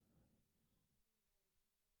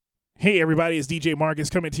Hey everybody, it's DJMarcus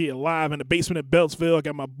coming to you live in the basement at Beltsville. I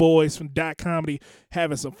got my boys from .comedy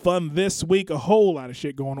having some fun this week. A whole lot of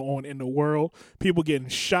shit going on in the world. People getting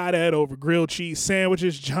shot at over grilled cheese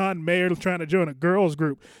sandwiches. John Mayer trying to join a girls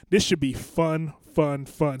group. This should be fun.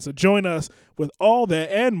 So join us with all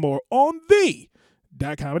that and more on the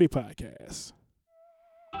 .comedy podcast.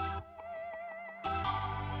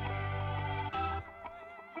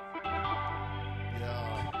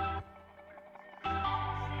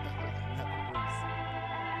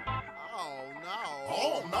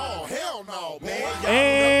 Oh, no, hell no, man.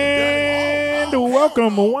 And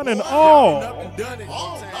welcome one and all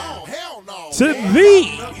to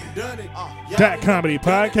the .comedy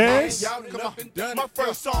podcast.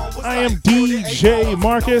 I am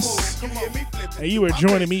DJMarcus, and you are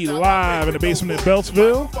joining me live in the basement at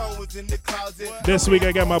Beltsville. This week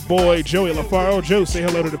I got my boy Joey LaFaro. Joe, say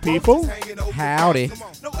hello to the people. Howdy.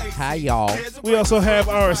 Hi, y'all. We also have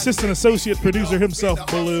our assistant associate producer himself,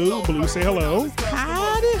 Blue. Blue, say hello.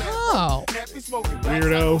 Howdy ho.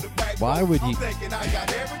 Weirdo. Why would you?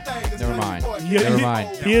 Never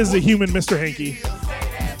mind. He is the human Mr. Hanky.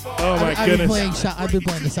 Oh my goodness. I've been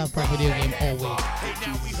playing the South Park video game all week.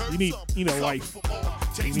 You need a life.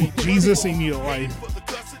 You need Jesus and you need a life.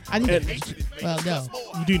 I need well, no.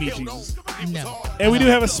 You do need Jesus. No. And we do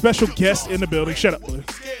have a special guest in the building. Shut up, Blue.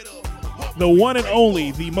 The one and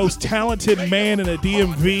only, the most talented man in the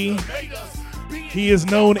DMV. He is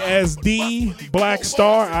known as the Black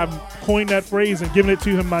Star. I've coined that phrase and given it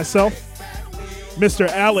to him myself. Mr.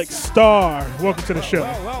 Alexx Starr, welcome to the show.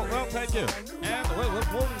 Well, thank you. And we're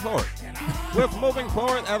moving forward. We're moving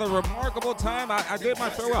forward at a remarkable time. I did my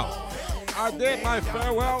farewell. And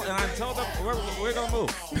I told them we're going to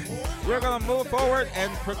move. We're going to move forward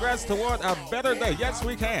and progress toward a better day. Yes,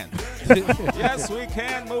 we can. Yes, we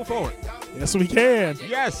can move forward. Yes, we can.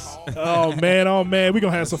 Yes. Oh, man. We're going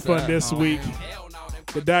to have some fun this week.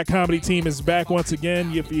 The .comedy team is back once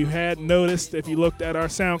again. If you hadn't noticed, if you looked at our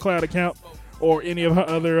SoundCloud account or any of our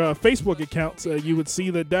other Facebook accounts, you would see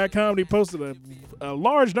that .comedy posted a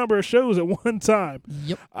large number of shows at one time.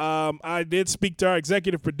 Yep. I did speak to our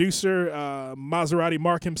executive producer, Maserati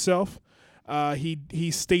Mark himself.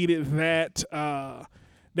 He stated that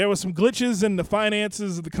there was some glitches in the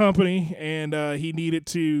finances of the company, and he needed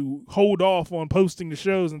to hold off on posting the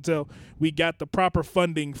shows until we got the proper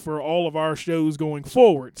funding for all of our shows going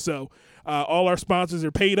forward. So all our sponsors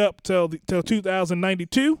are paid up till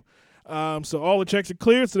 2092. So all the checks are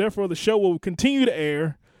cleared. So therefore, the show will continue to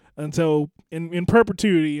air until in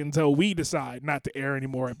perpetuity until we decide not to air any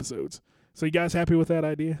more episodes. So you guys happy with that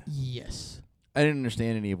idea? Yes. I didn't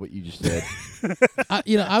understand any of what you just said.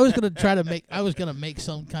 I was gonna make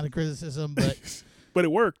some kind of criticism, but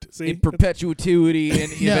it worked. See, in perpetuity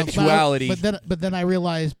and eventuality. But then I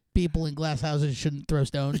realized people in glass houses shouldn't throw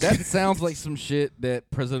stones. That sounds like some shit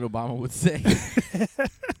that President Obama would say.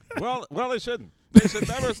 Well, they shouldn't.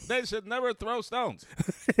 They should never throw stones.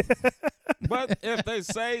 But if they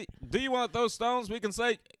say, "Do you want to throw stones?" we can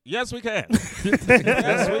say, "Yes, we can."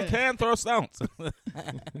 Yes, we can throw stones.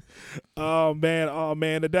 Oh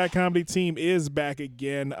man, the .comedy team is back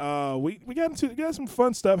again. We got some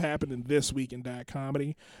fun stuff happening this week in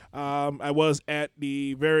 .comedy. I was at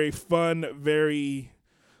the very fun, very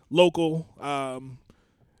local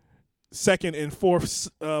second and fourth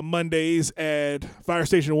Mondays at Fire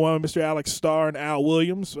Station 1, Mr. Alexx Starr and Al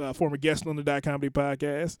Williams, former guest on the .comedy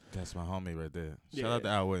podcast. That's my homie right there. Shout out to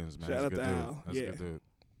Al Williams, man. Shout out to Al. Al. That's a good dude.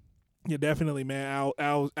 Yeah, definitely, man.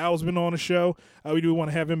 Al's been on the show. We do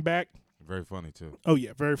want to have him back. Very funny too. Oh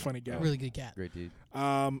yeah, very funny guy. Really good cat. Great dude.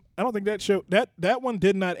 I don't think that one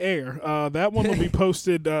did not air. That one will be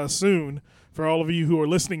posted soon for all of you who are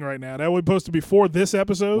listening right now. That will be posted before this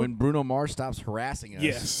episode. When Bruno Mars stops harassing us.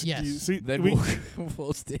 Yes. Yes. You see, Then we'll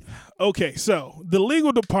post it. Okay, so the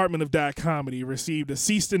legal department of .comedy received a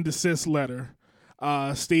cease and desist letter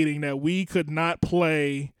stating that we could not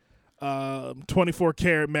play 24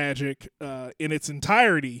 Karat Magic in its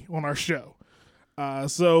entirety on our show.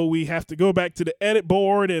 So we have to go back to the edit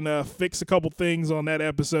board and fix a couple things on that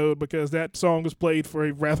episode because that song was played for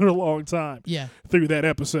a rather long time. Yeah. Through that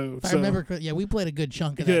episode. If I remember correctly, we played a good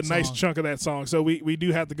chunk of that song. A nice chunk of that song. So we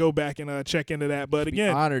do have to go back and check into that. But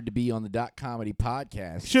again, honored to be on the .comedy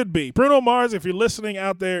podcast. Should be. Bruno Mars, if you're listening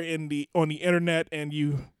out there on the internet and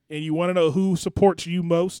you want to know who supports you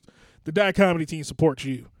most, the .comedy team supports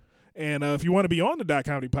you. And if you want to be on the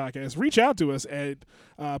 .comedy podcast, reach out to us at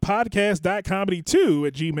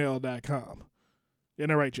podcast.comedy2@gmail.com. Isn't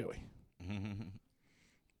that right, Joey?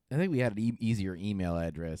 I think we had an easier email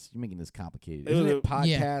address. You're making this complicated. It was Isn't it a-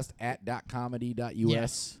 podcast at .comedy.us?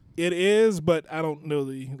 Yes. It is, but I don't know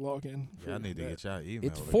the login. Yeah, I need to get y'all email.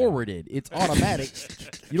 It's again. forwarded. It's automatic.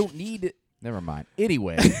 You don't need it. Never mind.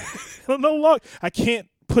 Anyway, No log. I can't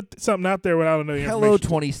put something out there without knowing. hello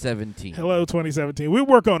 2017. Hello 2017. We'll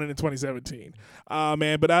work on it in 2017.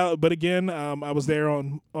 Man, but again, I was there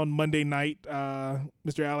on Monday night.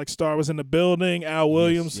 Mr. Alexx Starr was in the building. Al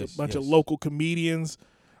Williams, yes, a bunch of yes. local comedians,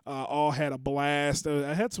 all had a blast.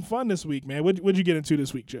 I had some fun this week, man. What'd you get into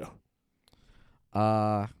this week, Joe?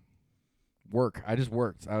 Work. I just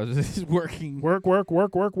worked. I was just working. Work. Work.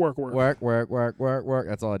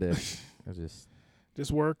 That's all I did. I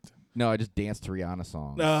Just worked. No, I just danced to Rihanna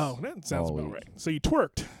songs. No, that sounds all about week. right. So you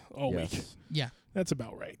twerked all week. Yes. Yeah. That's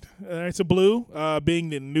about right. All right, so Blue, being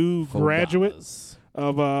the new graduate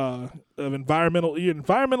of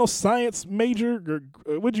environmental science major,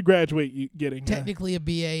 what'd you graduate getting? Technically a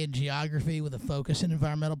BA in geography with a focus in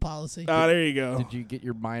environmental policy. There you go. Did you get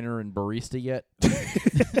your minor in barista yet?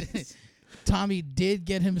 Tommy did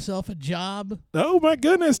get himself a job. Oh my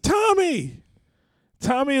goodness, Tommy!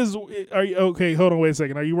 Tommy is. Are you okay? Hold on, wait a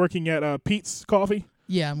second. Are you working at Pete's Coffee?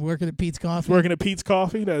 Yeah, I'm working at Pete's Coffee. Working at Pete's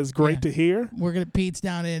Coffee. That is great Yeah. to hear. Working at Pete's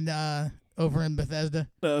down in over in Bethesda.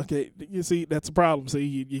 Okay, you see, that's a problem. So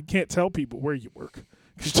you can't tell people where you work.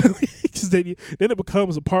 Because then it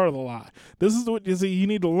becomes a part of the lie. This is what you see. You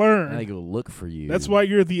need to learn. I go look for you. That's why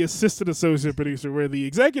you're the assistant associate producer, where the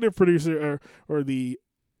executive producer or the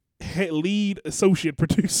lead associate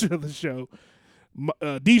producer of the show,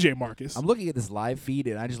 DJMarcus. I'm looking at this live feed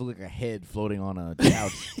and I just look like a head floating on a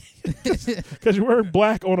couch. Because you're wearing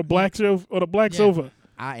black on a black sofa.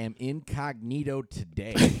 I am incognito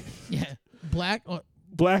today. Yeah, black on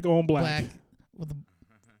Black on black. black. With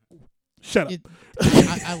Shut up.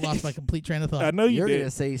 I lost my complete train of thought. I know you You're did.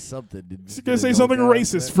 gonna say something. You're going to say something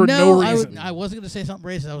racist for no reason. I wasn't going to say something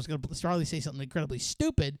racist. I was going to probably say something incredibly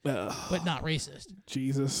stupid, but not racist.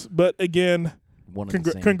 Jesus. But again, One of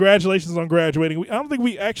the same. congratulations on graduating. I don't think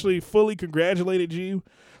we actually fully congratulated you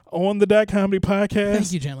on the .comedy podcast.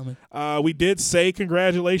 Thank you, gentlemen. We did say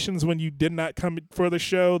congratulations when you did not come for the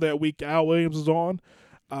show that week Al Williams was on.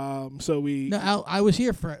 So we... No, I was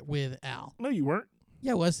here with Al. No, you weren't.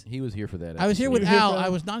 Yeah, I was. He was here for that. I was here episode. with You were here Al. for Al? I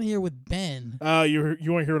was not here with Ben. You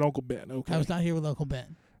weren't here with Uncle Ben. Okay. I was not here with Uncle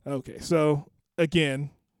Ben. Okay. So, again,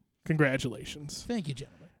 congratulations. Thank you,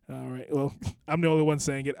 gentlemen. All right. Well, I'm the only one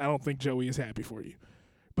saying it. I don't think Joey is happy for you.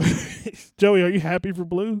 Joey, are you happy for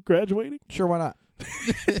Blue graduating? Sure, why not?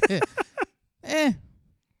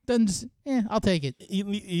 I'll take it.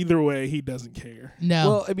 Either way, he doesn't care. No.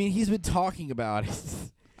 Well, I mean, he's been talking about it.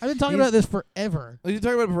 I've been talking about this forever. He's been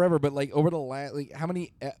talking about it forever, but like over the last, how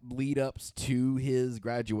many lead ups to his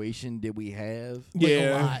graduation did we have? Like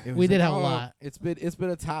a lot. It We was did like, have a lot. It's been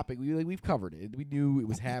a topic. We've covered it. We knew it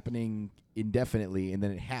was happening indefinitely, and then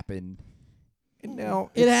it happened. And now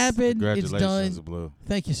It happened. It's Congratulations, done. Blue.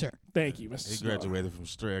 Thank you, sir. Thank you, Mr. He Starr. graduated from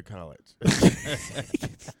Strayer College.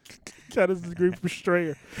 Got his degree from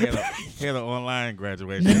Strayer. He had an online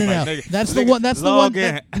graduation. No. Like, nigga, That's the nigga, one. That's the log one.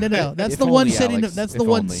 in. No. That's If the one only, sitting. Alex, That's if the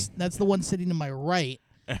one. only. That's the one sitting to my right.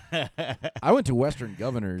 I went to Western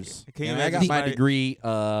Governors, Can you and I got imagine my somebody- degree.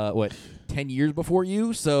 10 years before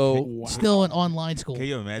you? So Wow. Still an online school. Can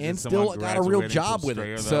you imagine and someone still got a real graduating job from with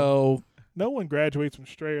Strayer, it. though? So No one graduates from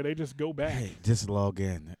Strayer. They just go back. Hey, just log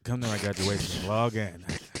in. Come to my graduation. Log in.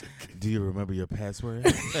 Do you remember your password?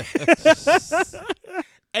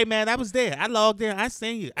 Hey man, I was there. I logged in. I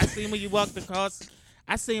seen you. I seen when you walked across.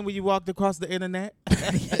 I seen when you walked across the internet.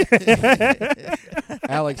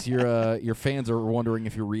 Alex, your fans are wondering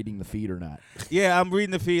if you're reading the feed or not. Yeah, I'm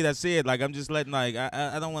reading the feed. I see it. Like I'm just letting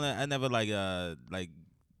I don't want to. I never like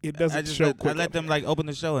It doesn't I just show let, quick I let up them here. like open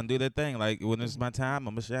the show and do their thing. Like when it's my time,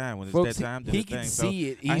 I'm gonna shine. When it's Folks, their time, do he their can thing. see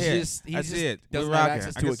it. I He's hear it. just I see it. We're doesn't have rocking.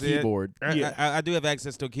 access I to can a see it. keyboard. Yeah. I do have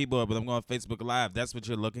access to a keyboard, but I'm going Facebook Live. That's what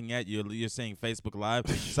you're looking at. You're seeing Facebook Live.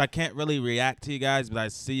 So I can't really react to you guys, but I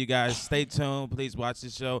see you guys. Stay tuned. Please watch the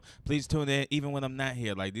show. Please tune in even when I'm not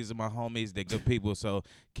here. Like these are my homies. They're good people. So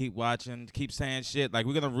keep watching. Keep saying shit. Like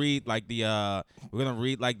we're gonna read like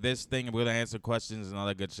this thing, and we're gonna answer questions and all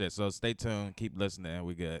that good shit. So stay tuned. Keep listening.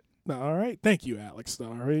 We good. All right. Thank you, Alexx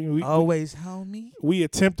Starr. Always, homie. We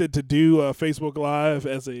attempted to do Facebook Live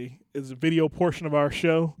as a video portion of our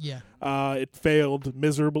show. Yeah, It failed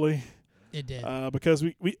miserably it did. because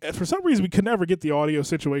we for some reason we could never get the audio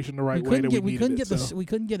situation the right way that we needed it. So. We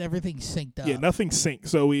couldn't get everything synced up. Yeah, nothing synced.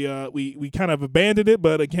 So we kind of abandoned it.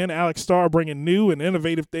 But again, Alexx Starr bringing new and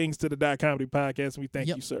innovative things to the .comedy podcast, and we thank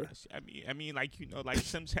Yep. you, sir. I mean, like like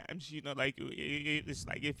sometimes like it's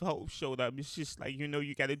like if Hope showed up, it's just like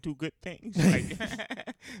you got to do good things. Like,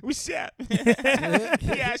 what's up?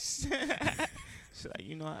 Yes. It's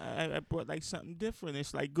like, I brought like something different.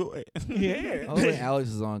 It's like good. Yeah. I love when Alex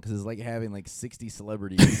is on because it's like having like 60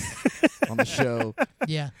 celebrities on the show.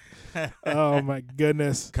 Yeah. Oh my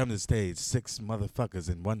goodness. Come to the stage, 6 motherfuckers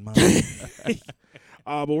in one month.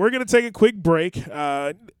 But we're gonna take a quick break,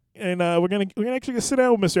 and we're gonna actually sit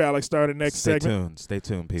down with Mr. Alexx Starr the next segment. Stay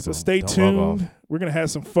tuned, people. So stay Don't log tuned. off. We're gonna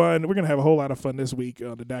have some fun. We're gonna have a whole lot of fun this week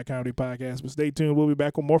on the Dot Comedy Podcast. But stay tuned. We'll be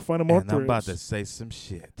back with more fun and more And I'm about to thrills say some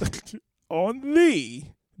shit. on the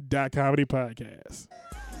Dot Comedy Podcast.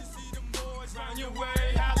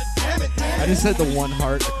 I just said the one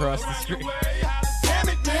heart across the screen.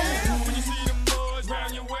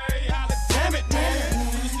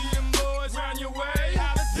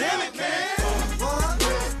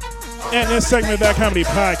 And this segment of Dot Comedy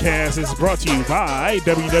Podcast is brought to you by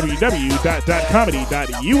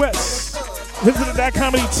www.dotcomedy.us. Visit the Dot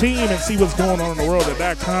Comedy team and see what's going on in the world of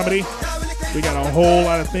Dot Comedy. We got a whole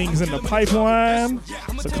lot of things in the pipeline.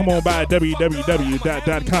 So come on by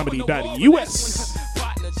www.dotcomedy.us.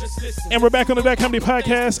 And we're back on the Dot Comedy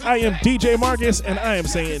Podcast. I am DJMarcus, and I am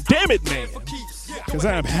saying, damn it, man. Because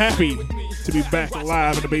I am happy to be back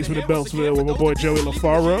live in the basement of Beltsville with my boy Joey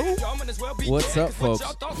LaFaro. What's up, folks?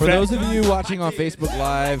 For those of you watching on Facebook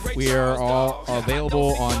Live, we are all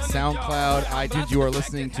available on SoundCloud, iTunes. You are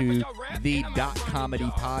listening to the Dot Comedy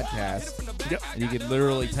Podcast. Yep. And you can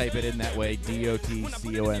literally type it in that way,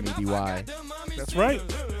 DOTCOMEDY. That's right.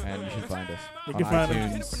 And you should find us. You on can find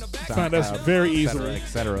iTunes, find us SoundCloud, very et cetera, easily. et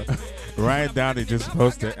cetera. Ryan Downey just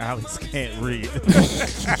posted, Alex can't read.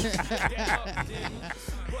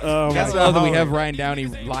 Oh, That's my love that we homie. have Ryan Downey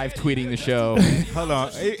live tweeting the show. Hold on.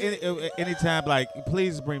 Anytime, like,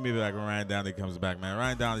 please bring me back when Ryan Downey comes back, man.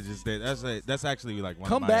 Ryan Downey just did. That's actually like one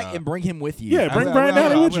Come of my, back and bring him with you. Yeah, bring Ryan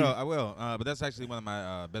Downey with you. I will. But that's actually one of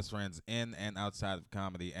my best friends in and outside of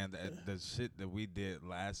comedy. And the shit that we did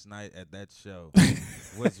last night at that show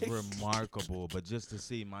was remarkable. But just to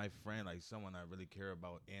see my friend, like someone I really care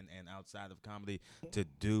about in and outside of comedy, to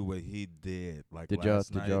do what he did, like Did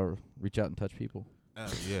last night. y'all reach out and touch people?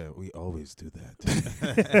 Yeah, we always do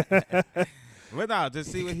that. But no, to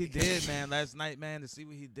see what he did, man, last night, man, to see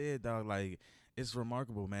what he did, dog, like, it's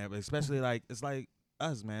remarkable, man. But especially, like, it's like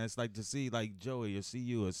us, man. It's like to see, like, Joey or see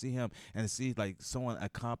you or see him and see, like, someone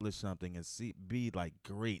accomplish something and be, like,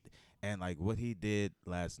 great. And, like, what he did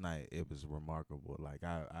last night, it was remarkable. Like,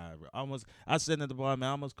 I was sitting at the bar, man,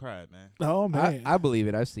 I almost cried, man. Oh, man. I believe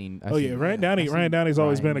it. I've seen. Ryan Downey's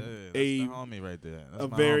always been That's the homie right there. That's a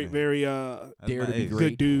my very, homie. very That's dare my to be ace.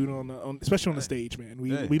 great. good dude especially on the stage, man. We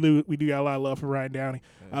Hey. we do got a lot of love for Ryan Downey.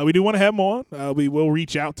 We do want to have him on. I'll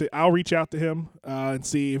reach out to him and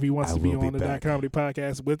see if he wants I to be will be on the Dot back. Comedy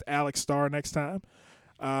Podcast with Alexx Starr next time.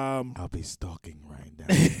 I'll be stalking Ryan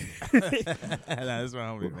Downey. That's my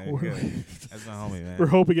homie, man. Good. That's my homie, man. We're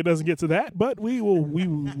hoping it doesn't get to that, but we will.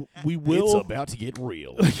 It's about to get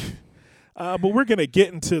real. But we're gonna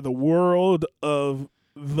get into the world of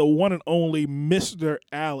the one and only Mr.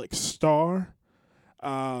 Alexx Starr.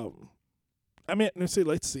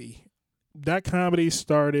 Let's see. That comedy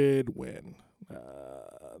started when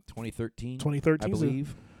 2013. 2013, I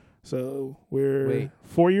believe. So we're Wait.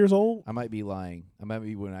 4 years old. I might be lying. I might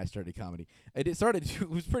be when I started comedy. It started. It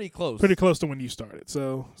was pretty close. Pretty close to when you started.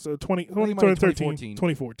 So 2013, 2014.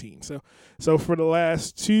 2014. So for the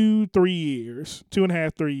last 2.5,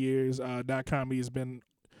 3 years, Dot Comedy has been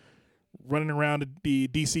running around the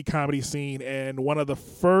DC comedy scene, and one of the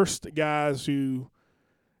first guys who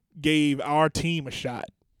gave our team a shot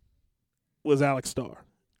was Alexx Starr.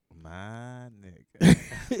 My nigga.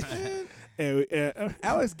 And,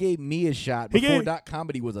 Alex gave me a shot He before gave- dot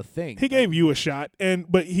comedy was a thing. he gave you a shot,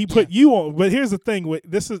 but he put you on. But here's the thing: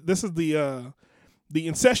 this is the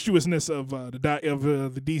incestuousness of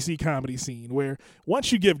the DC comedy scene, where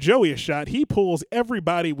once you give Joey a shot, he pulls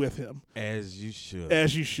everybody with him, As you should.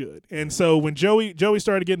 as you should. And so when Joey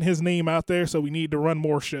started getting his name out there, so we needed to run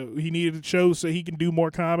more shows. He needed shows so he can do more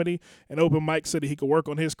comedy and open mics so that he could work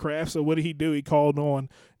on his craft. So what did he do? He called on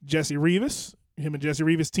Jesse Rivas. Him and Jesse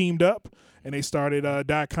Rivas teamed up, and they started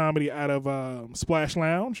Dot Comedy out of Splash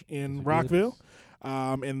Lounge in Rockville.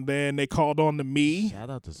 And then they called on to me. Shout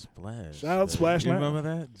out to Splash. Shout out to Splash You Lounge.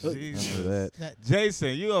 remember that? Jesus. Remember that.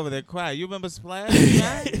 Jason, you over there quiet. You remember Splash?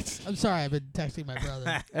 man? I'm sorry, I've been texting my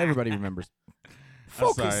brother. Everybody remembers.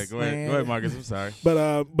 I'm sorry. Go ahead, Marcus. I'm sorry.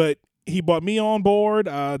 But he brought me on board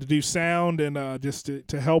to do sound and just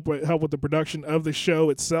to help with the production of the show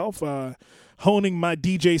itself, honing my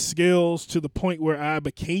DJ skills to the point where I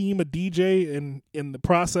became a DJ in the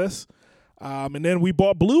process. And then we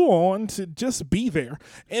bought Blue on to just be there.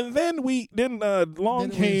 And then Long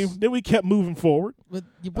came. Then we kept moving forward. But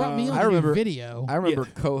you brought me on I to remember- do video. I remember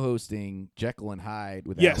co-hosting Jekyll and Hyde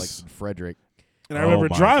with Yes. Alex and Frederick. And I remember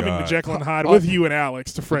my driving God. to Jekyll and Hyde with you and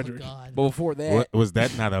Alex to Oh, Frederick. God. But before that, What, was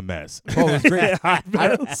that not a mess? oh, it was great. I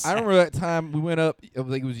Yes. remember that time we went up. It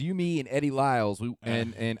was you, me, and Eddie Lyles,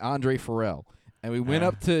 and Andre Farrell, and we went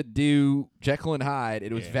up to do Jekyll and Hyde.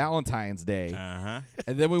 It was Valentine's Day,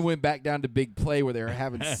 and then we went back down to Big Play where they were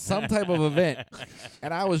having some type of event,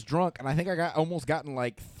 and I was drunk, and I think I almost gotten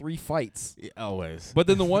like 3 fights. Always. But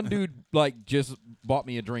then the one dude like just bought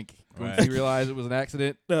me a drink once he realized it was an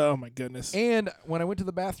accident. Oh my goodness. And when I went to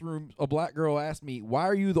the bathroom, a black girl asked me, "Why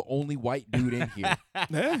are you the only white dude in here?"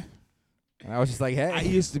 Yeah. And I was just like, "Hey." I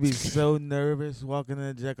used to be so nervous walking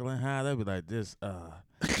in Jekyll and Hyde. I'd be like, this,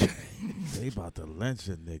 they about to lynch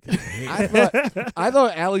a nigga. I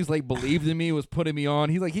thought Alex like believed in me, was putting me on.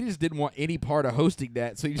 He just didn't want any part of hosting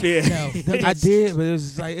that. So he just, Yeah. No, I did, but it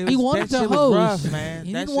was like he wanted that to shit was host. rough, man.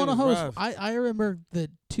 He That didn't want to shit was host. rough. I remember the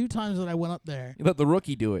 2 times that I went up there. he let the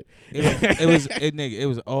rookie do it. It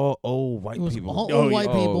was all old white It was people. all Oh, old white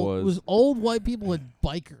yeah. people. Oh, it It was old white people and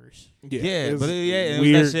bikers. Yeah, it was it was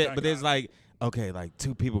weird. that shit. But it's like, okay, like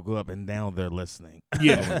 2 people go up and now they're listening.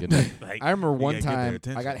 Yeah. Oh my goodness. Like, I remember you one gotta get their time I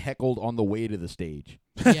attention. got heckled on the way to the stage.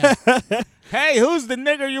 Yeah. Hey, who's the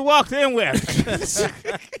nigger you walked in with?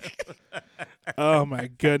 Oh my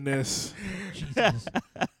goodness. Jesus.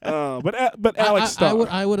 But Alexx Starr.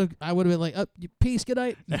 I would have been like, peace, good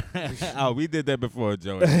night. Oh, we did that before,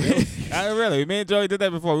 Joey. Really, me and Joey did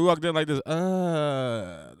that before. We walked in like this.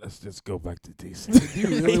 Let's just go back to DC. Do you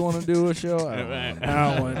really want to do a show? I don't know.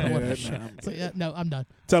 I don't want to do it. No. So, yeah, no, I'm done.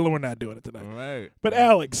 Tell them we're not doing it tonight. Right. But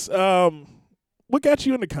Alex, what got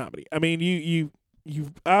you into comedy? I mean, you've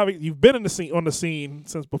been in on the scene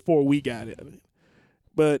since before we got it,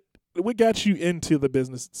 but what got you into the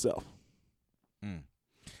business itself?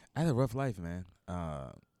 I had a rough life, man.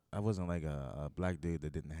 I wasn't like a black dude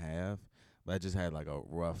that didn't have, but I just had like a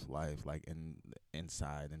rough life, like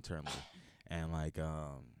inside in terms of, and like I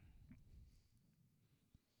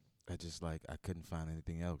just like I couldn't find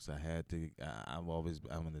anything else. I had to.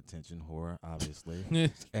 I'm an attention whore, obviously,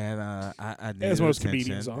 and I needed As most attention.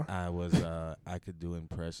 comedians are. I was I could do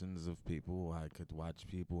impressions of people. I could watch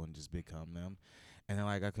people and just become them, and then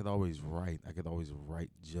like I could always write. I could always write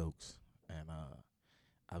jokes, and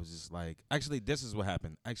I was just like, actually, this is what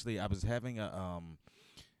happened. Actually, I was having a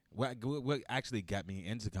what actually got me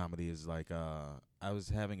into comedy is like I was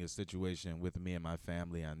having a situation with me and my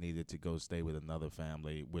family. I needed to go stay with another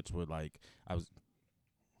family, which were like I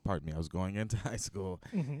was going into high school,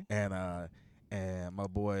 and my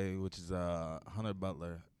boy, which is Hunter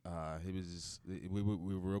Butler, he was just we were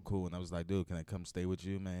real cool, and I was like, dude, can I come stay with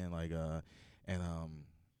you, man? Like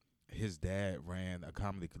his dad ran a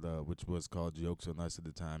comedy club, which was called Jokes on Us at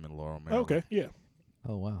the time in Laurel, Maryland. Okay, yeah.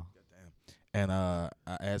 Oh wow. And I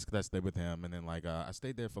asked could I stay with him, and then like I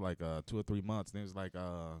stayed there for like 2 or 3 months. And it was like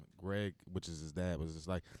Greg, which is his dad, was just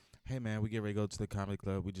like, "Hey man, we get ready to go to the comedy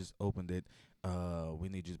club. We just opened it. We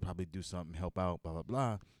need you to probably do something, help out, blah blah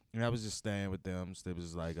blah." And I was just staying with them. So it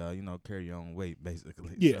was like carry your own weight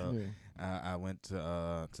basically. Yeah. So I went to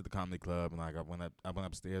the comedy club, and like I went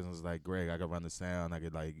upstairs and was like, "Greg, I could run the sound. I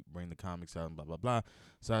could like bring the comics out and blah blah blah."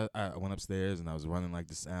 So I went upstairs and I was running like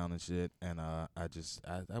the sound and shit, and I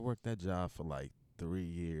worked that job for like 3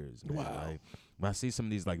 years. Man. Wow. Like when I see some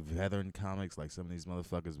of these like veteran comics, like some of these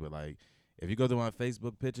motherfuckers with like, if you go to my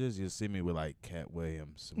Facebook pictures, you'll see me with like Cat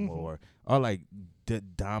Williams or like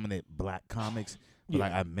dominant black comics. But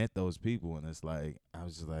like I met those people, and it's like I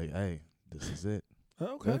was just like, hey, this is it.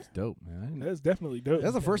 Okay. That's dope, man. That's definitely dope.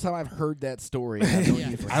 That's the first time I've heard that story. I've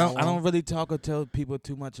known you for I how don't long? really talk or tell people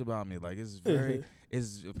too much about me. Like it's very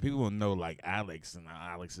people will know like Alex and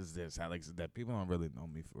Alex is this, Alex is that. People don't really know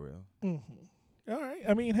me for real. All right.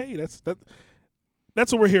 I mean, hey, that's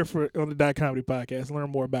what we're here for on the Dot Comedy Podcast. Learn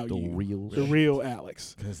more about The you, real the real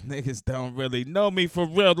Alex. Cause niggas don't really know me for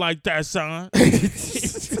real like that, son.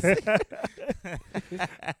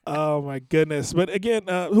 Oh my goodness! But again,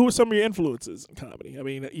 who were some of your influences in comedy? I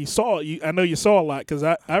mean, I know you saw a lot because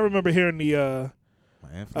I remember hearing the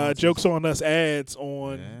My influences. Jokes on Us ads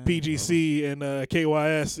on Yeah. PGC and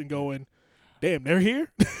KYS and going, damn, they're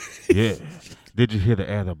here. Yeah. Did you hear the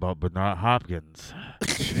ad about Bernard Hopkins?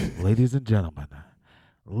 Ladies and gentlemen,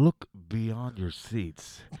 look beyond your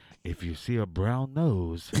seats. If you see a brown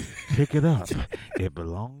nose, pick it up. It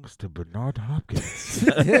belongs to Bernard Hopkins.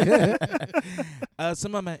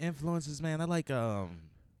 Some of my influences, man, I like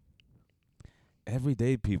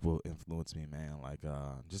everyday people influence me, man. Like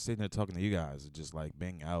just sitting there talking to you guys, just like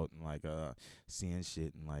being out and like seeing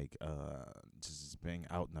shit and like just being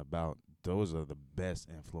out and about. Those are the best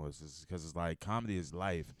influences because it's like comedy is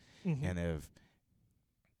life, and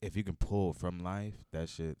if you can pull from life, that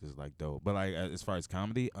shit is like dope. But like as far as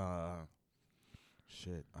comedy,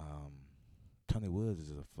 Tony Woods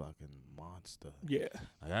is a fucking monster. Yeah.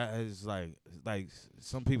 It's like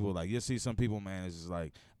some people, like, you'll see some people, man, it's just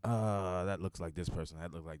like, that looks like this person,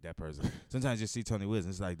 that looks like that person. Sometimes you see Tony Woods,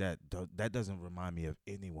 and it's like, that doesn't remind me of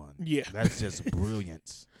anyone. Yeah. That's just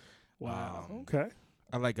brilliance. Wow. Okay.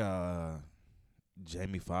 I like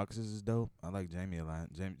Jamie Foxx's is dope. I like Jamie a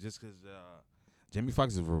lot. Just because Jamie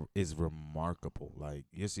Foxx is remarkable. Like,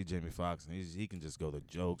 you see Jamie Foxx, and he can just go to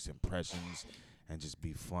jokes, impressions, and just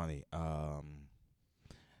be funny.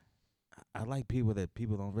 I like people that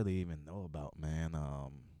people don't really even know about, man.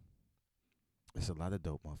 It's a lot of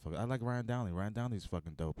dope motherfuckers. I like Ryan Downey. Ryan Downey's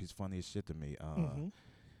fucking dope. He's funny as shit to me.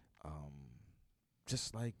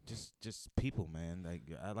 Just people, man. Like,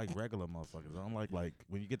 I like regular motherfuckers. I don't like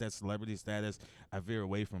when you get that celebrity status, I veer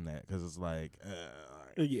away from that because it's like,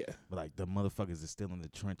 yeah. But like the motherfuckers is still in the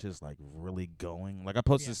trenches, like really going. Like I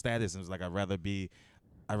posted a status and it was like I'd rather be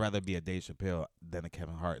a Dave Chappelle than a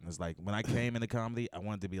Kevin Hart. And it's like when I came into comedy, I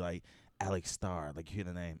wanted to be like Alexx Starr. Like, you hear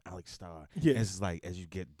the name Alexx Starr. Yeah. And it's just like as you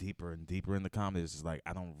get deeper and deeper into comedy, it's just like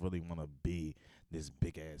I don't really want to be this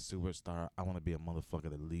big ass superstar. I want to be a motherfucker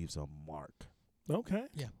that leaves a mark. Okay.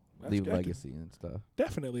 Yeah. Leave legacy and stuff.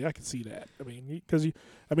 Definitely, I can see that. I mean, because you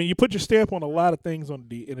put your stamp on a lot of things in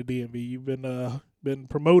the DMV. You've been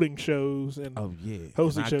promoting shows and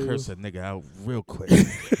hosting shows. I curse a nigga out real quick,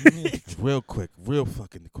 real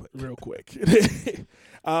fucking quick.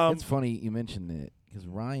 It's funny you mentioned that because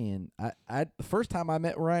Ryan, I the first time I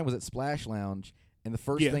met Ryan was at Splash Lounge, and the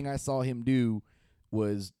first thing I saw him do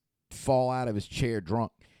was fall out of his chair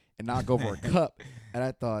drunk and knock over a cup. And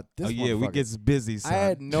I thought, this we gets busy, son. I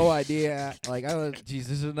had no idea. Like, I thought, geez,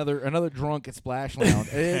 this is another drunk at Splash Lounge.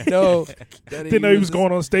 I didn't know that he was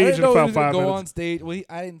going on stage in about 5 minutes. Go on stage. Well,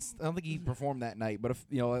 I don't think he performed that night. But if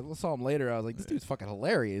I saw him later, I was like, this dude's fucking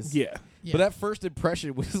hilarious. Yeah. But that first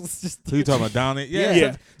impression was just. Who you talking about, Downey?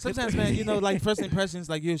 Yeah. Sometimes, man, like first impressions,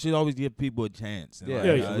 like you should always give people a chance.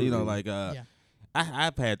 And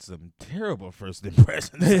I've had some terrible first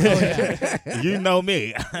impressions. You know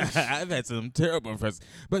me. I've had some terrible impressions.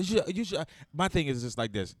 But you should. My thing is just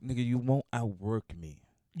like this, nigga. You won't outwork me.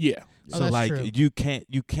 Yeah. So like true. you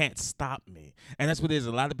can't stop me, and that's what it is.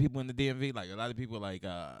 A lot of people in the DMV, like a lot of people, like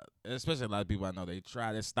especially a lot of people I know, they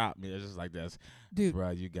try to stop me. It's just like this, dude. Bro,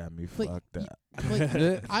 you got me fucked up.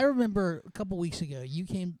 I remember a couple weeks ago, you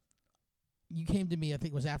came to me, I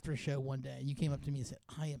think it was after a show one day. You came up to me and said,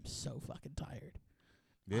 I am so fucking tired.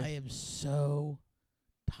 Yeah. I am so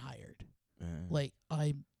tired. Like,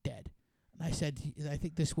 I'm dead. And I said, I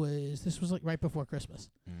think this was like right before Christmas.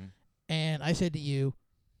 Mm-hmm. And I said to you,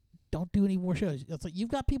 don't do any more shows. It's like, you've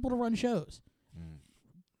got people to run shows.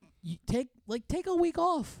 You take a week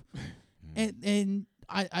off. And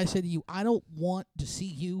I said to you, I don't want to see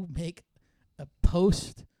you make a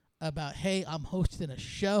post about, hey, I'm hosting a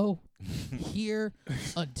show here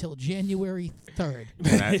until January 3rd.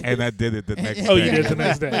 And I did it the next day. Oh, you did the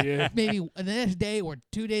next day, yeah. Maybe the next day or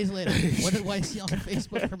 2 days later. What do I see on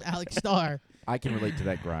Facebook from Alexx Starr? I can relate to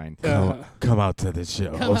that grind. Come out to the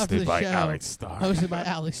show. Hosted by Alexx Starr. Hosted by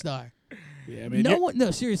Alexx Starr. Yeah, I mean,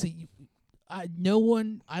 no, seriously. I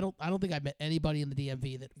don't think I met anybody in the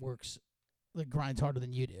DMV that grinds harder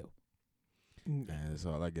than you do. Man, that's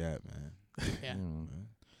all I got, man. Yeah.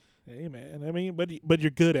 Hey man, I mean, but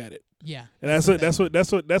you're good at it. Yeah, and that's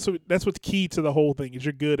what's key to the whole thing is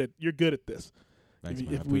you're good at this. Thanks,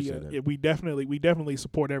 man. We definitely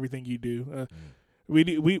support everything you do.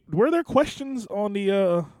 We were there questions on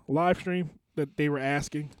the live stream that they were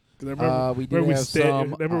asking? Remember we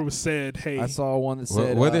said, hey, I saw one that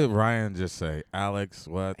said, what did Ryan just say? Alex,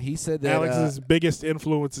 what? He said that Alex's biggest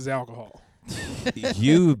influence is alcohol.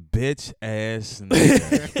 You bitch ass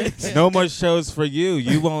nigga. No more shows for you.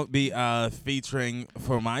 You won't be featuring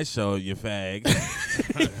for my show, you fag.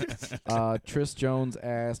 Tris Jones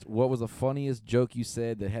asked, what was the funniest joke you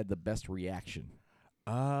said that had the best reaction?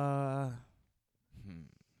 Well,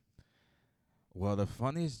 the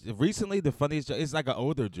funniest joke, it's like an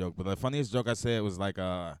older joke, but the funniest joke I said was like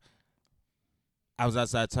I was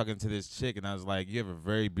outside talking to this chick, and I was like, you have a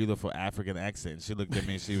very beautiful African accent. And she looked at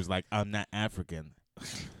me, and she was like, I'm not African.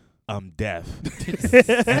 I'm deaf.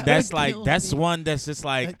 And that's one that's just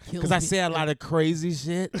like, because I say a lot of crazy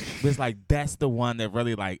shit, but it's like, that's the one that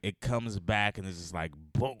really, like, it comes back, and it's just like,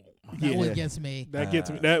 boom. That one gets me. That gets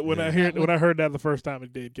me. That when I heard that the first time,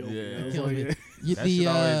 it did kill me. Yeah. I was Killed like, me. yeah. That shit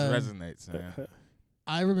always resonates, man.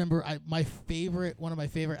 I remember one of my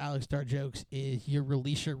favorite Alexx Starr jokes is your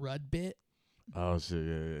Relisha Rudd bit. Oh shit,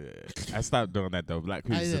 yeah. I stopped doing that though. Black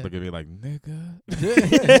people just look at me like, nigga.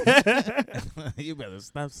 You better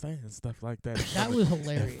stop saying stuff like that. That was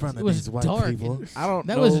hilarious. In front It of was these white dark. people. I don't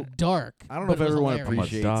That know. was dark. I don't know but if it was everyone hilarious.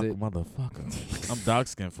 appreciates I'm a it. dark motherfucker. I'm dark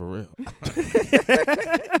skinned for real.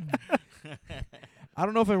 I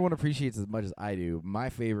don't know if everyone appreciates it as much as I do. My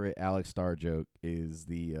favorite Alexx Starr joke is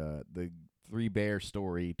the Three Bear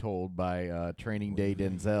story told by Training Day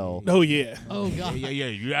Denzel. Oh yeah. Oh god. Yeah.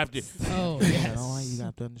 You have to. Oh You yes. know, you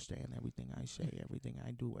have to understand everything I say, everything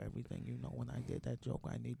I do, everything. You know, when I did that joke,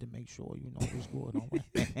 I need to make sure you know it's good. All right.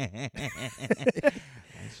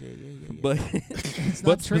 I said, yeah. But It's but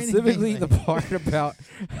not training specifically day. the part about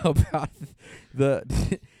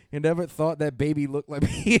the you never thought that baby looked like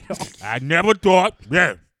me at all. I never thought.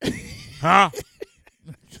 Yeah. Huh?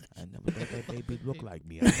 I never thought that baby looked like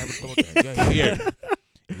me. I never thought that. Yeah.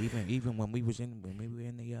 Even when we were in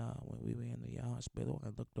the hospital, I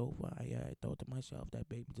looked over. I thought to myself, that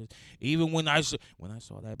baby just. Even when I saw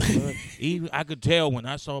that blood, even I could tell when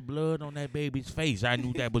I saw blood on that baby's face, I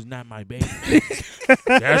knew that was not my baby.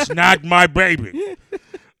 That's not my baby.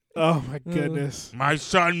 Oh my goodness. My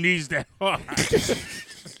son needs that.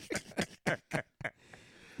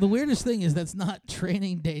 The weirdest thing is that's not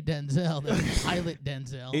Training Day Denzel. That's Pilot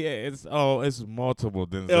Denzel. Yeah, it's multiple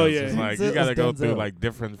Denzels. Oh, yeah. It's like Denzel's you gotta go through Denzel. like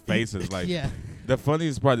different faces. Like Yeah. the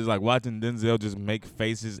funniest part is like watching Denzel just make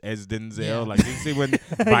faces as Denzel. Yeah. Like you see when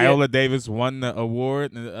Viola Davis won the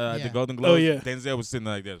award, the Yeah. Golden Globes. yeah. Denzel was sitting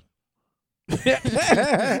like this.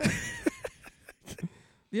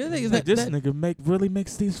 The other thing is Like, that this nigga really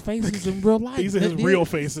makes these faces in real life. These are his The- real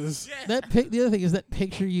faces. the other thing is that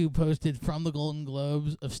picture you posted from the Golden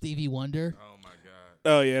Globes of Stevie Wonder. Oh my god.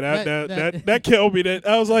 Oh yeah, That- that killed me. That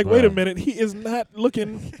I was like, wait a Bruh. minute, he is not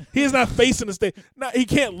looking. He is not facing the stage. Not he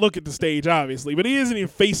can't look at the stage, obviously, but he isn't even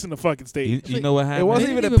facing the fucking stage. You know what happened? It wasn't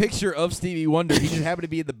They even a didn't even- picture of Stevie Wonder. He just happened to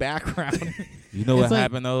be in the background. You know what It's like-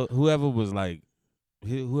 happened though? Whoever was like,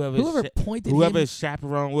 Whoever pointed whoever him. his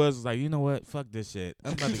chaperone was like, you know what? Fuck this shit.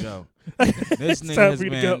 I'm about to go. This It's nigga time has for you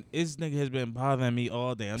to go. been bothering me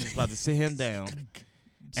all day. I'm just about to sit him down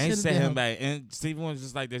and Sit set down. him back. And Stephen was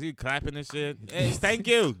just like this. He clapping and shit. Hey, thank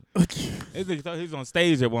you. This nigga thought he was on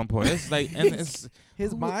stage at one point. It's like, and it's His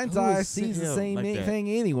who- mind's who eye is sees the him same like that? thing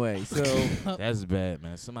anyway. So That's bad,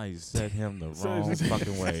 man. Somebody set him the So wrong just-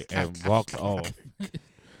 fucking way and walked off.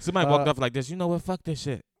 Somebody walked off like this. You know what? Fuck this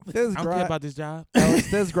shit. Des I don't care about this job.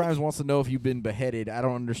 Des Grimes wants to know if you've been beheaded. I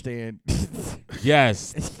don't understand.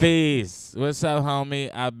 Yes, Thies. What's up, homie?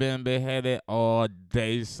 I've been beheaded all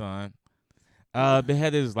day, son.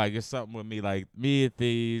 Beheaded is like it's something with me, like me and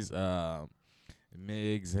Thies,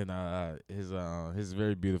 Miggs, and his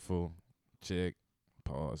very beautiful chick.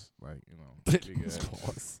 Pause, like you know.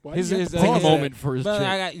 Why His you have to take a pause moment that? for his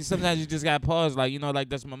But chick. sometimes you just got pause, like you know, like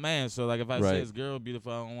that's my man. So like if I Right. say his girl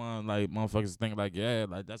beautiful, I don't want like motherfuckers to think like yeah,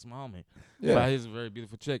 like that's my homie. Yeah. But he's a very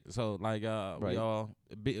beautiful chick. So like we Right. all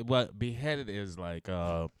what beheaded is like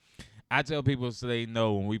I tell people so they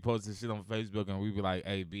know when we post this shit on Facebook and we be like,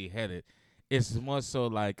 hey, beheaded. It's more so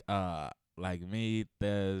like me,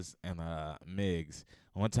 Thez, and Miggs.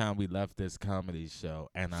 One time we left this comedy show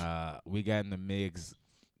and we got in the Miggs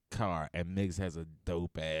car and Miggs has a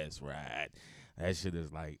dope ass ride. That shit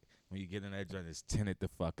is like when you get in that joint, it's tinted the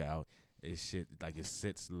fuck out. It's shit like it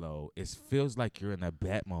sits low. It feels like you're in a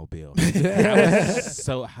Batmobile. I was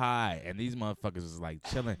so high, and these motherfuckers was like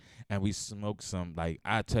chilling, and we smoked some. Like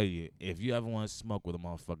I tell you, if you ever want to smoke with a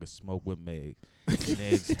motherfucker, smoke with Meg.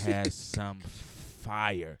 Miggs has some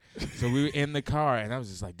fire. So we were in the car, and I was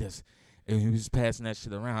just like this. And he was passing that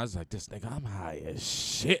shit around. I was like, this nigga, I'm high as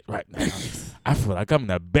shit right now. I feel like I'm in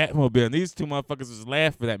a Batmobile. And these two motherfuckers was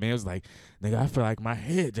laughing at me. It was like, nigga, I feel like my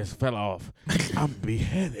head just fell off. I'm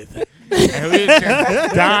beheaded. And we was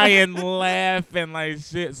just dying laughing like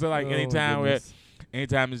shit. So like anytime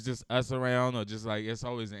it's just us around or just like it's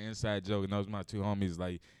always an inside joke. And those my two homies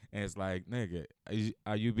like, and it's like, nigga,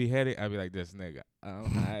 are you beheaded? I be like, this nigga,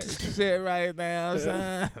 I'm high as shit right now,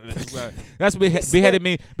 son. That's beheaded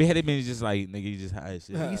me. Beheaded means just like, nigga, you just high as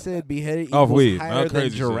shit. He said beheaded Off equals weed. higher No than crazy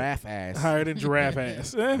shit. giraffe ass. Higher than giraffe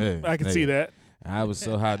ass. Hey, I can see nigga. that. I was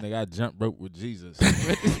so high, nigga, I jumped rope with Jesus.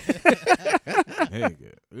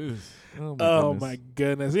 Nigga. Ugh. Oh my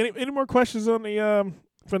goodness. Any more questions on the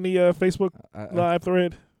from the Facebook live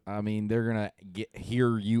thread? I mean, they're gonna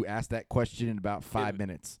hear you ask that question in about 5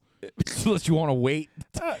 minutes. Unless you want to wait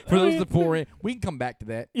for those to pour in, we can come back to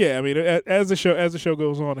that. Yeah, I mean, as the show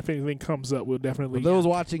goes on, if anything comes up, we'll definitely. For those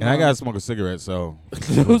watching, And I gotta smoke a cigarette, so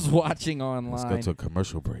those watching online, let's go to a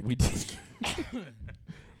commercial break. we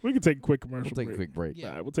We can take a quick commercial. We'll take a quick break. Yeah.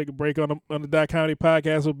 All right, we'll take a break on the Dot Comedy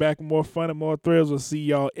Podcast. We're back with more fun and more thrills. We'll see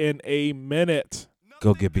y'all in a minute.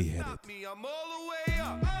 Go get beheaded. I'm all the way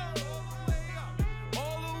up.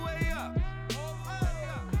 All the way up.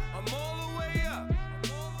 I'm all the way up.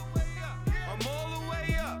 I'm all the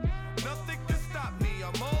way up. Nothing can stop me.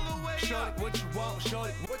 I'm all the way up. Shorty, what you want?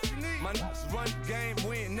 Shorty, what you need? My niggas run the game.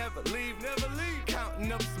 We ain't never leave. Never leave.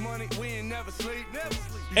 Counting up this money. We ain't never sleep. Never sleep.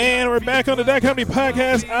 And we're back on the Dot Comedy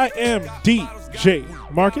Podcast. I am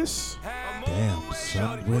DJMarcus. Damn,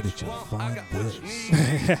 son, where did you find this?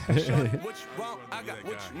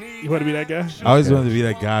 You want to be that guy? I always wanted to be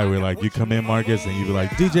that guy where like you come in, Marcus, and you be like,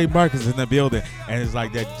 DJ Marcus in the building, and it's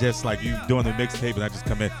like that, just like you doing the mixtape, and I just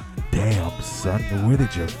come in. Damn, son, where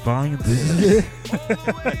did you find this?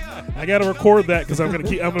 I gotta record that because I'm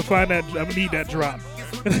gonna find that. I'm gonna need that drop.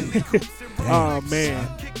 Oh man,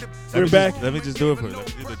 we're back. Let me just do it for you.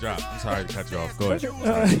 Let me do the drop. I'm sorry to cut you off. Go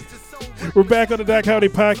ahead. We're back on the Dot Comedy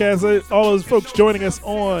Podcast. All those folks joining us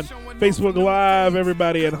on Facebook Live,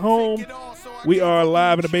 everybody at home. We are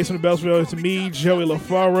live in the basement of Beltsville. It's me, Joey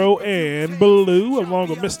LaFaro, and Blue, along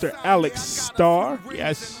with Mr. Alexx Starr.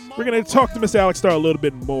 Yes. We're going to talk to Mr. Alexx Starr a little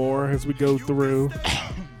bit more as we go through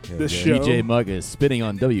this show. DJMarcus spinning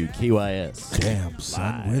on WKYS. Damn,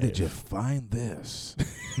 son, where did you find this?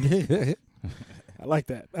 I like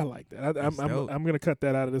that. I'm going to cut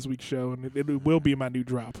that out of this week's show, and it will be my new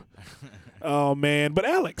drop. Oh, man. But,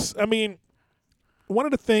 Alexx, I mean, one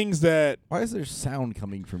of the things that... Why is there sound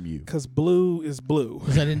coming from you? Because Blue is blue.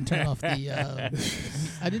 Because I didn't turn off the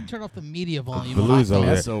I didn't turn off the media volume. Blue's on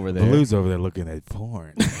my over phone. there. over there. Blue's over there looking at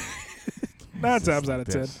porn. 9 times out of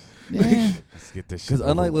 10. Yeah. Let's get this shit. Because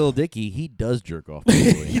unlike over Lil Dicky, he does jerk off.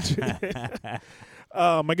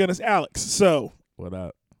 Oh, my goodness. Alexx, so What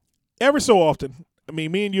up? every so often, I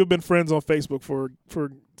mean, me and you have been friends on Facebook for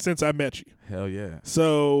since I met you. Hell yeah.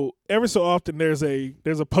 So every so often there's a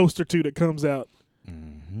post or two that comes out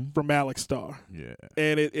Mm-hmm. from Alexx Starr. Yeah.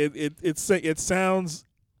 And it sounds,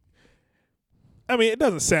 I mean, it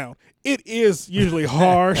doesn't sound. It is usually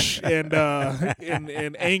harsh and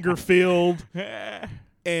anger filled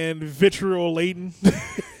and vitriol laden.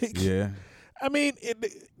 Yeah. I mean,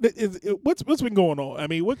 what's been going on? I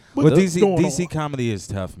mean, what's Well, going DC on? comedy is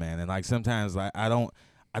tough, man, and like sometimes like I don't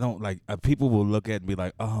like people will look at me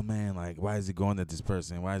like, oh man, like why is he going at this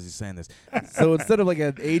person? Why is he saying this? So instead of like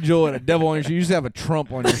an angel and a devil on your shoulder, you just have a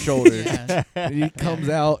Trump on your shoulder. Yeah. And he comes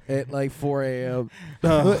out at like 4 a.m.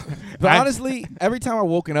 Uh, But honestly, every time I've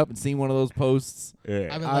woken up and seen one of those posts,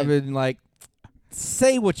 Yeah. I've been like,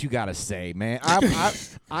 say what you got to say, man. I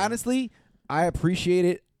honestly, I appreciate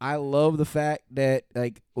it. I love the fact that,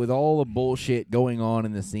 like, with all the bullshit going on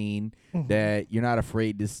in the scene, that you're not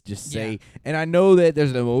afraid to just say. And I know that there's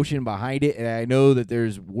an emotion behind it, and I know that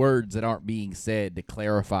there's words that aren't being said to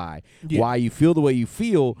clarify why you feel the way you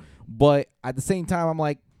feel. But at the same time, I'm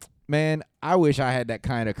like, man, I wish I had that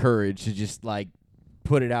kind of courage to just, like,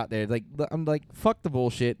 put it out there. Like, I'm like, fuck the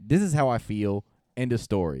bullshit. This is how I feel. End of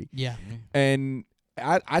story. Yeah. And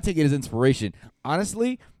I take it as inspiration.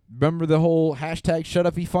 Honestly, remember the whole hashtag shut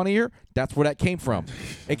up, be funnier? That's where that came from.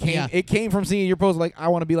 It came from seeing your post like, I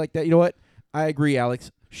want to be like that. You know what? I agree,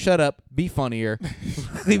 Alexx. Shut up, be funnier.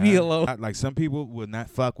 Leave me alone. Like some people would not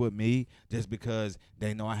fuck with me just because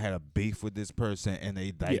they know I had a beef with this person and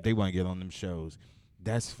they want to get on them shows.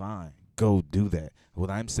 That's fine. Go do that. What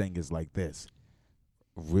I'm saying is like this.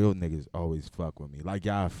 Real niggas always fuck with me. Like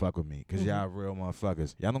y'all fuck with me because y'all real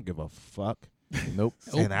motherfuckers. Y'all don't give a fuck. Nope.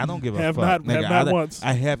 And I don't give a Have fuck. not- have not once.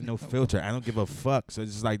 I have no filter. I don't give a fuck. So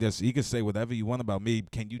it's just like this. You can say whatever you want about me.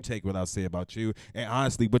 Can you take what I say about you? And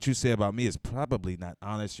honestly, what you say about me is probably not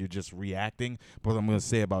honest. You're just reacting. But what I'm going to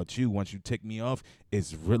say about you once you tick me off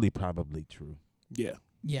is really probably true. Yeah.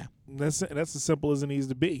 Yeah. That's as simple as it needs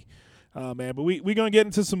to be, man. But we're going to get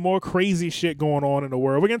into some more crazy shit going on in the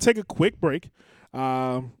world. We're going to take a quick break.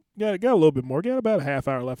 Got a little bit more. Got about a half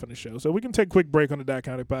hour left in the show. So we can take a quick break on the Dot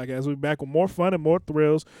Comedy Podcast. We'll be back with more fun and more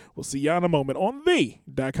thrills. We'll see y'all in a moment on the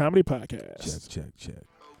Dot Comedy Podcast. Check.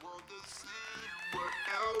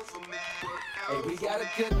 Hey, we got a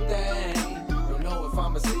good thing. Don't know if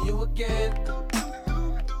I'ma see you again.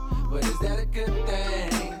 But is that a good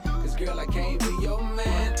thing? Cause girl, I can't be your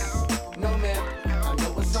man. No man, I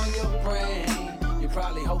know what's on your brain. You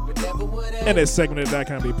probably hope it never would end. And this segment of the Dot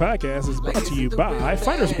Comedy Podcast is brought to you by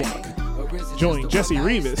Fighter's Block. Join Jesse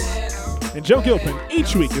Rivas and Joe Gilpin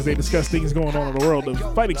each week as they discuss things going on in the world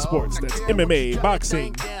of fighting sports. That's MMA,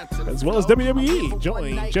 boxing, as well as WWE.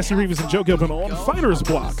 Join Jesse Rivas and Joe Gilpin on Fighter's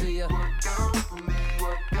Block.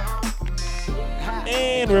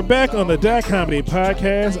 And we're back on the Dot Comedy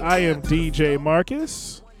Podcast. I am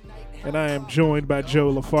DJMarcus, and I am joined by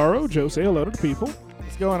Joe LaFaro. Joe, say hello to the people.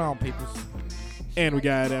 What's going on, people? And we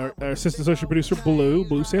got our assistant social producer, Blue.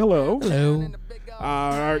 Blue, say hello. Hello.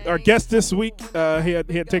 Our guest this week, he had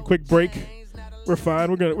to take a quick break. We're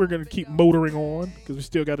fine. We're gonna keep motoring on because we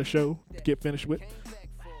still got a show to get finished with.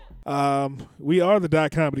 We are the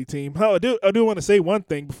Dot Comedy team. I do want to say one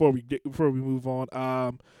thing before we move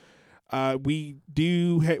on. We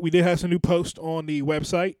did have some new posts on the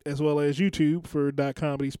website as well as YouTube for Dot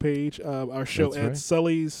Comedy's page. Our show That's at right.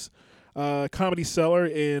 Sully's Comedy Cellar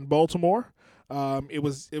in Baltimore. It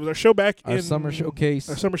was our show back Our in summer showcase.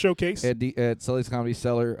 Our summer showcase. At Sully's Comedy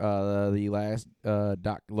Cellar, the last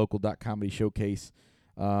local Dot Comedy showcase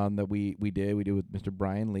that we did with Mr.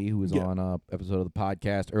 Brian Lee, who was on an episode of the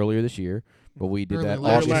podcast earlier this year. But we did that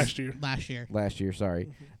last year. Last year. Sorry.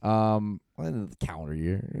 Mm-hmm. In the calendar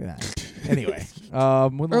year. Yeah. Anyway,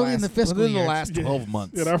 Early in the fiscal within year. the last 12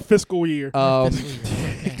 months. In our fiscal year.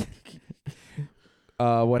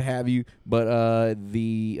 What have you? But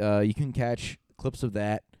you can catch clips of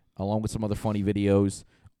that along with some other funny videos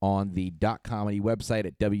on the Dot Comedy website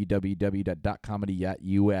at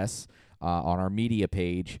www.dotcomedy.us on our media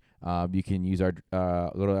page. You can use our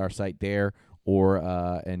go to our site there, or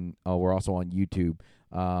we're also on YouTube.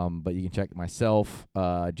 But you can check myself,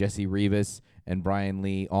 Jesse Rivas, and Brian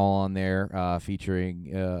Lee all on there,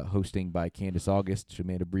 featuring hosting by Candace August. She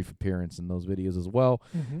made a brief appearance in those videos as well.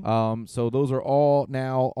 Mm-hmm. So those are all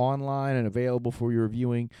now online and available for your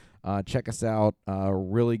viewing. Check us out.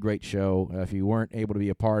 Really great show. If you weren't able to be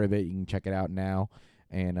a part of it, you can check it out now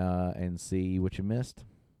and see what you missed.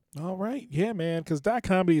 All right, yeah, man. Because Dot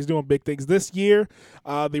Comedy is doing big things this year.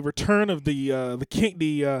 The return of the king,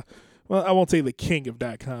 well, I won't say the king of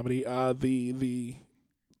Dot Comedy. The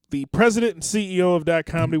president and CEO of Dot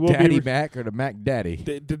Comedy will Daddy be Mac or the Mac Daddy.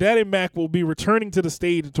 the Daddy Mac will be returning to the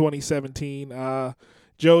stage in 2017.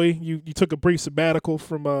 Joey, you took a brief sabbatical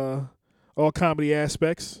from all comedy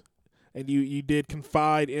aspects, and you did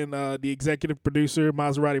confide in the executive producer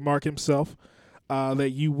Maserati Mark himself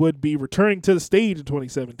that you would be returning to the stage in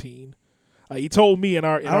 2017. He told me in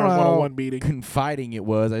our one-on-one meeting. Confiding it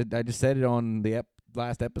was. I just said it on the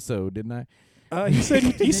last episode, didn't I? He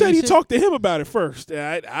said you talked to him about it first.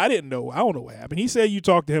 I didn't know. I don't know what happened. He said you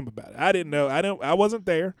talked to him about it. I didn't know. I wasn't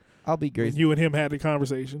there. I'll be great. When you and him had the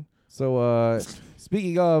conversation. So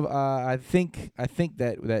speaking of, I think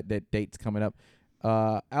that date's coming up.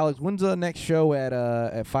 Alex, when's the next show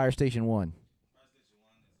at Fire Station 1?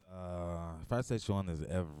 Fire Station 1 is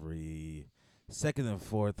every second and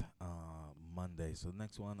fourth Monday. So the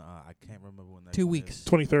next one, I can't remember when that 2 one weeks. is.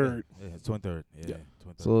 23rd. Yeah, it's 23rd. Yeah,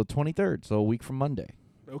 23rd. So the 23rd. So a week from Monday.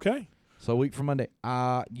 Okay. So a week from Monday.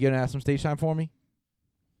 You gonna have some stage time for me?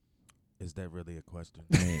 Is that really a question?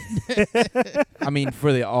 I mean,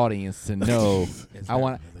 for the audience to know. I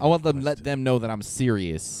want them to let them know that I'm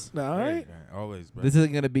serious. All right. Always, bro. This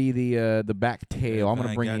isn't gonna be the back tail. I'm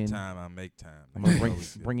gonna bring in. time. I make time. I'm gonna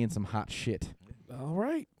bring in some hot shit. All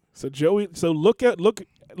right. So Joey, look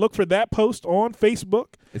for that post on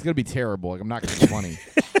Facebook. It's gonna be terrible. Like, I'm not gonna be funny.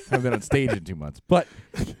 I haven't been on stage in 2 months, but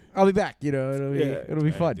I'll be back. You know, it'll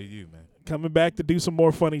be fun. Do you, man? Coming back to do some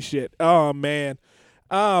more funny shit. Oh man.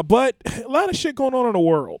 But a lot of shit going on in the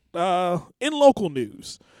world. In local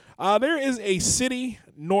news, there is a city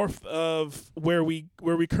north of where we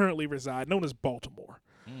currently reside, known as Baltimore.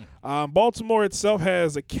 Baltimore itself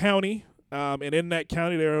has a county, and in that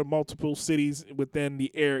county there are multiple cities within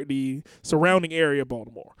the surrounding area of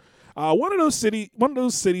Baltimore. One of those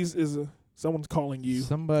cities is someone's calling you.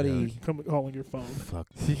 Somebody Calling your phone. Fuck.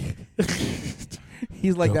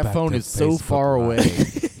 He's like, Go that back phone to is so Facebook far Live.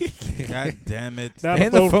 away. God damn it. Now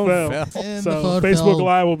And the the phone phone fell. fell. And So the phone Facebook fell.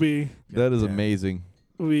 Live will be That is amazing.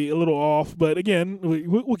 a little off, but again,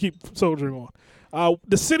 we'll keep soldiering on.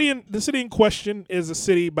 The city in question is a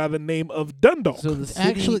city by the name of Dundalk. So the city,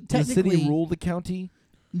 Actually, the city technically- ruled the county.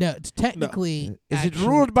 No, it's technically. Is it actually-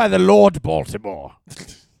 ruled by the Lord Baltimore?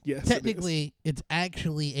 Yes, Technically, it's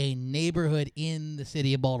actually a neighborhood in the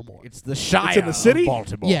city of Baltimore. It's the Shire It's in the city? of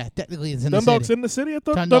Baltimore. Yeah, technically it's in Dundalk's the city. in the city. I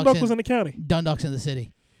thought Dundalk's Dundalk was in the county. Dundalk's in the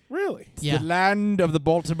city. Really? It's Yeah. the land of the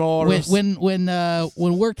Baltimoreans.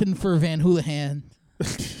 When working for Van Houlihan,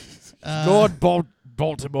 Lord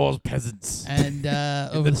Baltimore's peasants. and in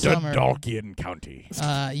over the the summer, Dundalkian county.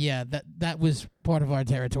 yeah, that was part of our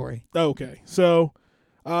territory. Okay, so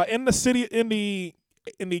in the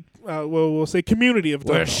we'll say community of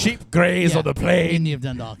Where Dundalk. sheep graze on the plain. Community of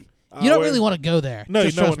Dundalk. You don't really want to go there. No,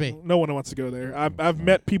 Just trust me. No one wants to go there. I've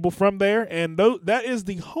met people from there, and that is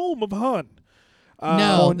the home of Hun.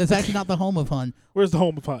 No, that's actually not the home of Hun. Where's the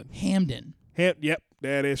home of Hun? Hamden. Yep,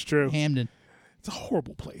 that is true. Hamden. It's a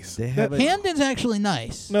horrible place. Hamden's actually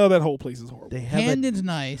nice. No, that whole place is horrible. Hamden's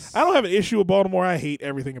nice. I don't have an issue with Baltimore. I hate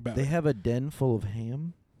everything about it. They have a den full of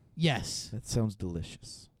ham? Yes. That sounds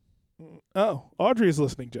delicious. Oh, Audrey is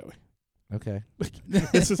listening, Joey. Okay.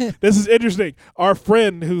 This is interesting. Our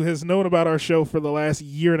friend who has known about our show for the last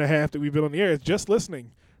year and a half that we've been on the air is just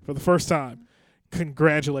listening for the first time.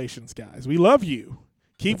 Congratulations, guys. We love you.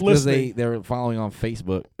 Keep listening. They're following on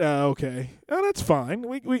Facebook. Okay. Oh, that's fine.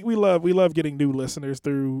 We love getting new listeners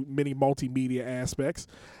through many multimedia aspects.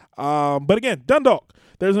 But again, Dundalk.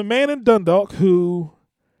 There's a man in Dundalk who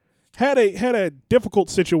had a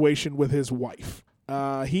difficult situation with his wife.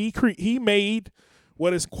 He made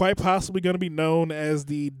what is quite possibly going to be known as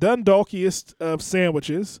the Dundalkiest of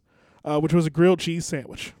sandwiches, which was a grilled cheese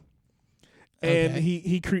sandwich. And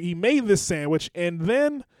he made this sandwich, and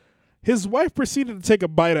then his wife proceeded to take a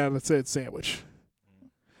bite out of said sandwich.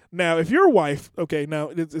 Now, if your wife, okay, now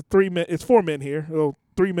it's 4 men here, well,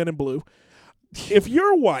 3 men in blue. If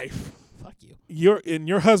your wife, fuck you,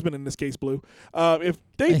 your husband in this case, Blue, if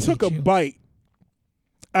they took a bite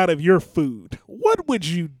out of your food, what would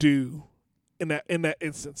you do in that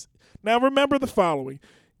instance? Now, remember the following.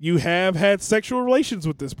 You have had sexual relations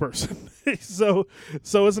with this person. so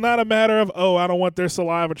it's not a matter of, oh, I don't want their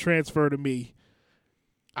saliva transferred to me.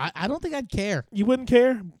 I don't think I'd care. You wouldn't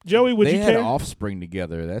care? Joey, would you care? They had offspring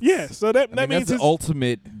together. That's, so that means that's the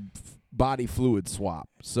ultimate body fluid swap.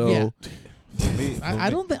 So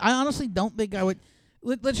I honestly don't think I would.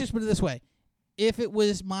 Let's just put it this way. If it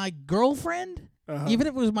was my girlfriend, even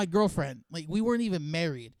if it was my girlfriend, like we weren't even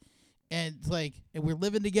married, and it's like and we're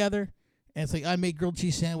living together, and it's like I made grilled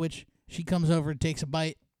cheese sandwich, she comes over and takes a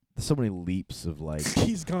bite. There's so many leaps of like.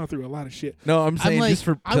 He's gone through a lot of shit. No, I'm saying just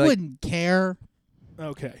for I wouldn't care.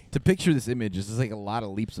 Okay. To picture this image, it's like a lot of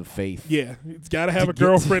leaps of faith. Yeah, it's got to have a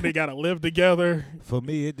girlfriend. They got to live together. For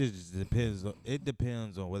me, it just depends. It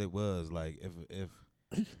depends on what it was. Like if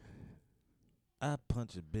I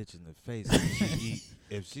punch a bitch in the face and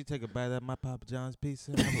if she take a bite out of my Papa John's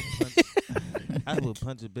pizza, I will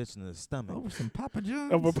punch a bitch in the stomach. Over some Papa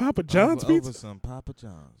John's? Over Papa John's pizza? Over some Papa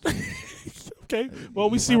John's. Okay. Well,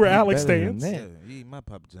 we see where Alex stands. Yeah, you eat my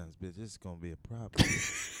Papa John's, bitch. It's going to be a problem.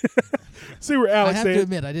 See where Alex stands. I have to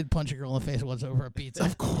admit, I did punch a girl in the face once over a pizza.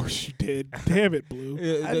 Of course you did. Damn it, Blue.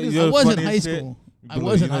 I was in high school. I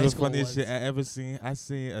was in high school. The funniest shit I ever seen. I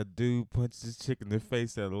seen a dude punch this chick in the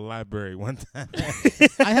face at a library one time.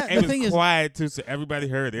 It was quiet too, so everybody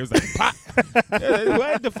heard it. It was like pop.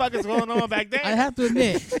 What the fuck is going on back there? I have to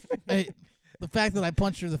admit, the fact that I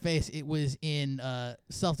punched her in the face, it was in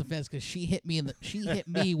self-defense because she hit me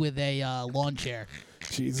with a lawn chair.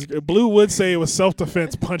 Jeez, Blue would say it was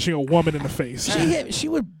self-defense punching a woman in the face. She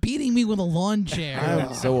was beating me with a lawn chair.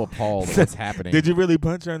 I'm so appalled what's happening. Did you really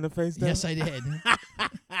punch her in the face, though? Yes, I did.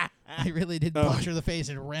 I really did punch her in the face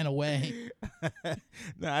and ran away.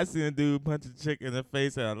 No, I seen a dude punch a chick in the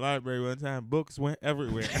face at a library one time. Books went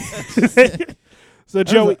everywhere. So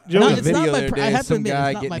Joey, a video the other day, some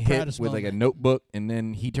guy getting hit with like a notebook, and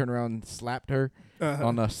then he turned around and slapped her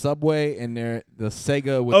on the subway, and the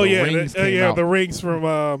Sega with the rings came out. The rings from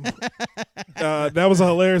that was a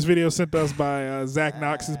hilarious video sent to us by Zach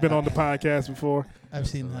Knox, who's been on the podcast before. I've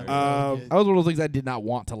seen that. That was one of those things I did not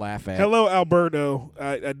want to laugh at. Hello, Alberto.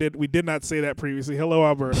 We did not say that previously. Hello,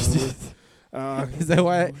 Alberto. Is that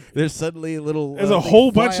why there's suddenly a little? There's a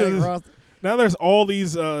whole bunch of. Now there's all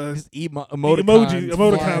these emoticons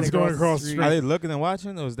going across the street. Are they looking and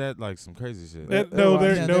watching, or is that like some crazy shit?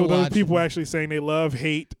 Those people actually saying they love,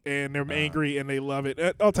 hate, and they're angry and they love it.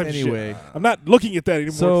 All types of shit. I'm not looking at that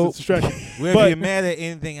anymore. So, it's distracting. Well, if you're mad at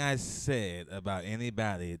anything I said about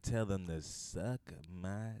anybody, tell them to suck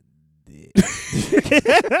my dick.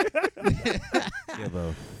 Give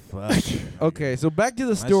a fuck. Okay, so back to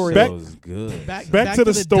the story. Back to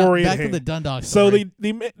the story. Back to the Dundalk story. So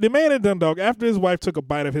the man in Dundalk, after his wife took a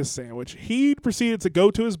bite of his sandwich, he proceeded to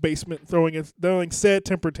go to his basement, throwing said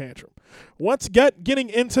temper tantrum. Once getting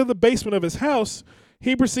into the basement of his house,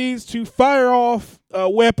 he proceeds to fire off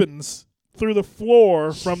weapons through the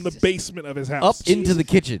floor from the basement of his house. Up into the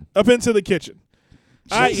kitchen.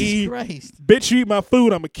 I.e., bitch, you eat my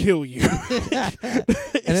food, I'ma kill you.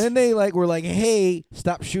 And then they were like, hey,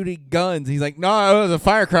 stop shooting guns. He's like, no, it was a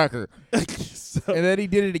firecracker. And then he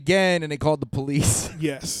did it again, and they called the police.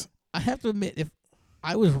 Yes. I have to admit, if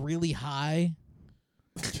I was really high,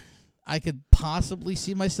 I could possibly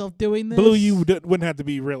see myself doing this. Blue, you wouldn't have to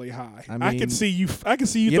be really high. I I mean, can see you. I can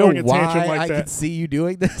see you You throwing know a why tantrum like I that could see you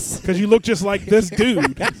doing this? because you look just like this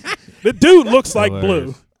dude. The dude looks like Blue.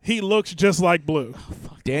 Hilarious. He looks just like Blue.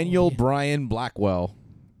 Daniel Bryan Blackwell.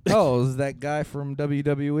 Oh, is that guy from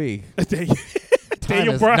WWE? Daniel Time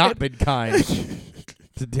has Bryan. not been kind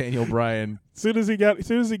to Daniel Bryan. As soon as he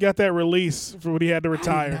got that release for when he had to I did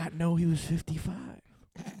retire. not know he was 55.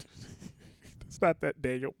 It's not that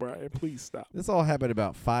Daniel Bryan. Please stop. This all happened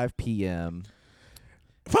about 5 p.m.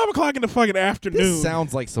 5 o'clock in the fucking afternoon. This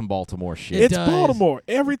sounds like some Baltimore shit. It It's does. Baltimore.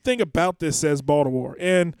 Everything about this says Baltimore.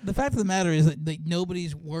 And The fact of the matter is that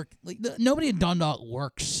nobody's work. Nobody in Dundalk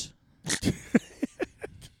works.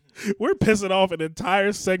 we're pissing off an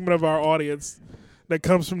entire segment of our audience that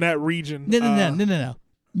comes from that region. No.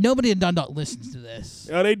 Nobody in Dundalk listens to this.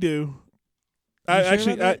 Yeah, they do.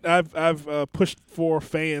 I've pushed 4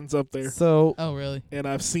 fans up there, So, Oh, really? and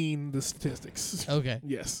I've seen the statistics. Okay.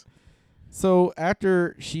 Yes. so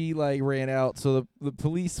after she ran out, so the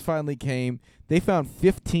police finally came. They found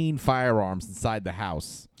 15 firearms inside the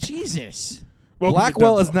house. Jesus. Welcome to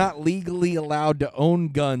Blackwell is Dundalk. not legally allowed to own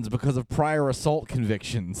guns because of prior assault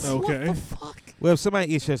convictions. Okay. What the fuck? Well, if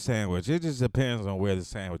somebody eats your sandwich, it just depends on where the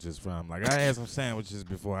sandwich is from. Like, I had some sandwiches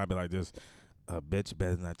before. I'd be like this, bitch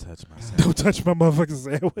better not touch my sandwich. Don't touch my motherfucking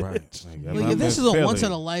sandwich. Right. Like, if Like, I'm if this in is a Philly-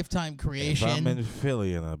 once-in-a-lifetime If I'm creation. in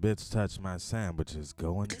Philly and a bitch touch my sandwich, it's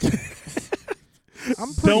going.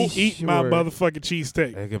 I'm pretty Don't eat my sure- motherfucking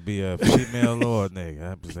cheesesteak. It could be a female or a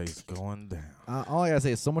nigga. I'm just like, it's going down. All I gotta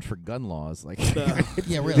say is so much for gun laws. Like,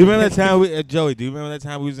 Yeah, really. Do you remember that time Joey? Do you remember that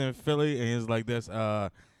time we was in Philly and it was like this?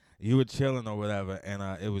 You were chilling or whatever, and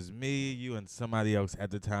it was me, you, and somebody else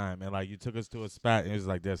at the time, and like you took us to a spot, and it was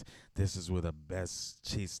like this. This is where the best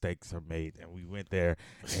cheesesteaks are made, and we went there,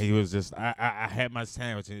 and he was just, I had my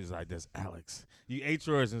sandwich, and he was like this, Alex, you ate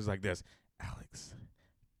yours, and it was like this, Alex,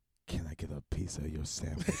 can I get a piece of your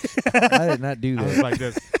sandwich? I did not do I was that. like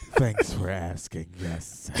this. Thanks for asking.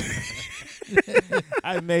 Yes.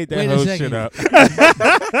 I made that Wait a whole second. shit up.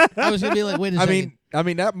 I was going to be like, wait a second. I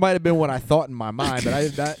mean that might have been what I thought in my mind, but I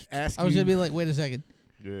did not ask. I was you. going to be like, wait a second.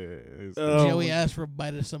 Yeah, Joey asked for a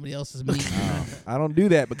bite of somebody else's meat. I don't do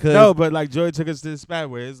that because no, but like Joey took us to the spot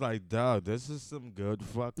where it's like, dog, this is some good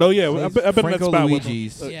fuck. Oh yeah, I've been in that Franco spot with him.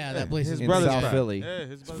 Luigi's Yeah, that place is in brother's South spot. Philly. Yeah,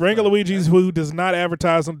 his brother's Franco spot. Luigi's, who does not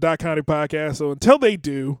advertise on the Dot County podcast. So until they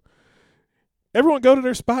do, everyone go to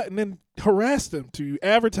their spot and then harass them to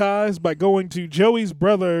advertise by going to Joey's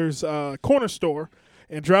brother's corner store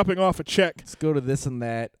and dropping off a check. Let's go to this and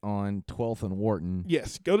that on 12th and Wharton.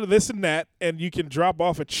 Yes, go to this and that, and you can drop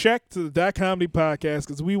off a check to the Dot Comedy podcast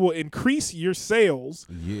because we will increase your sales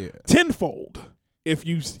Yeah. tenfold if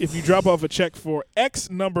you drop off a check for X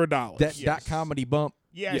number of dollars. That dot comedy bump.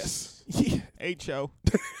 Yes. H.O.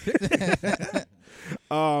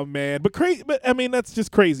 Oh man, but crazy. But I mean, that's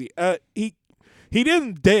just crazy. He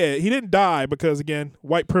didn't die because again,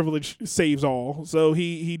 white privilege saves all. So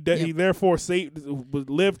he therefore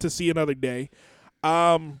lived to see another day.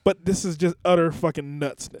 But this is just utter fucking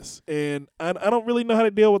nutsness, and I don't really know how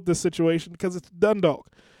to deal with this situation because it's Dundalk,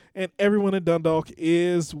 and everyone in Dundalk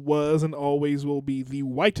was, and always will be the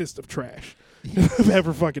whitest of trash I've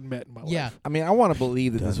ever fucking met in my life. Yeah. I mean, I want to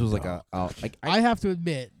believe that this was like like I have to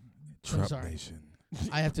admit. I'm Trump sorry. Nation.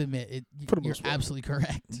 I have to admit, For the you're most part. absolutely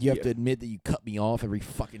correct. you have Yeah. to admit that you cut me off every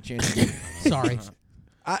fucking chance you get. Sorry.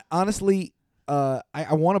 I honestly, I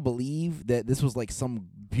want to believe that this was like some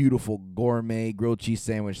beautiful gourmet grilled cheese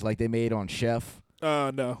sandwich like they made on Chef.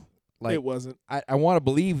 No, Like it wasn't. I want to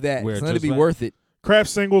believe that Where it's it going to just be like- worth it. Kraft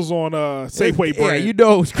singles on Safeway Yeah, brand. you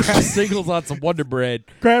know it was Kraft singles on some Wonder Bread.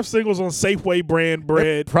 Kraft singles on Safeway brand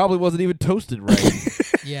bread. That probably wasn't even toasted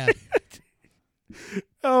right. Yeah.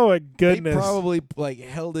 Oh my They goodness. probably like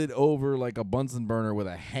held it over like a Bunsen burner with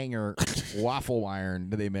a hanger waffle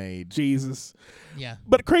iron that they made. Jesus. Yeah.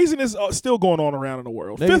 But craziness still going on around in the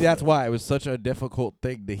world. Maybe Fifth- that's why it was such a difficult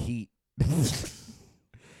thing to heat.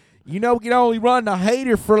 You know, we can only run the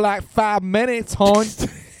heater for like 5 minutes, hon.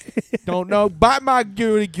 Don't know. Bite my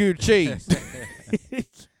gooey good cheese.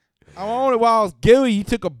 I want it while it's gooey. You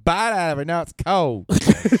took a bite out of it. Now it's cold.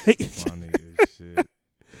 Funny as shit.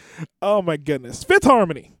 Oh my goodness. Fifth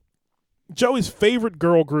Harmony. Joey's favorite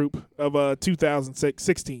girl group of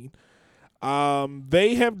 2016.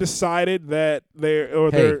 They have decided that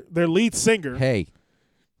their lead singer. Hey,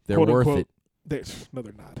 they're quote, worth unquote, it. No,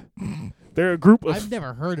 they're not. They're a group of. I've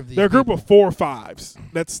never heard of these. They're a group people. of 4 5s.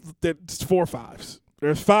 That's 4 5s.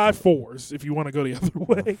 There's 5 4s if you want to go the other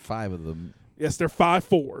way. 5 of them. Yes, they're 5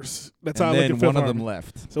 4s. That's how I And look then at Fifth one of Harmony. them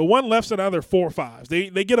left. So one left, so now they're 4 5s.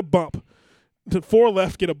 They get a bump. The 4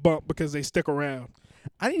 left get a bump because they stick around.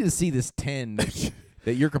 I need to see this 10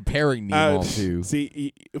 that you're comparing Nemo to.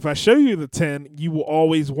 See, if I show you the 10, you will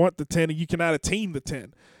always want the 10, and you cannot attain the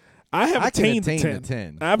 10. I have attained the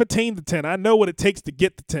 10. I've attained the 10. I know what it takes to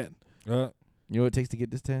get the 10. You know what it takes to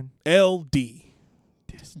get this 10? LD.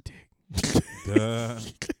 This dick.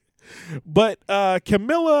 But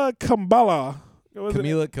Camila Cabello.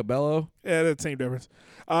 Camila Cabello? Yeah, that's the same difference.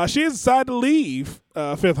 She has decided to leave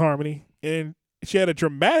Fifth Harmony, and she had a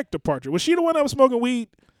dramatic departure. Was she the one that was smoking weed?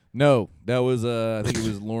 No, that was I think it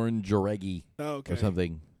was Lauren Jareggi Okay. or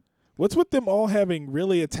something. What's with them all having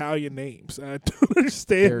really Italian names? I don't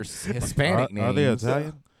understand. They're Hispanic names. Are they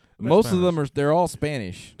Italian? Most of them they're all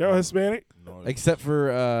Spanish. They're all Hispanic? Except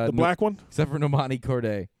for The black one? Except for Nomani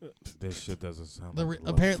Corday. This shit doesn't sound The like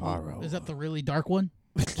apparently is that the really dark one?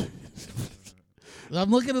 I'm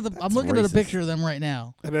looking at a picture of them right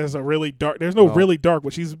now. And there's a really dark. There's no really dark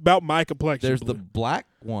one. She's about my complexion. There's the black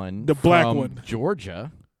one. The black from one.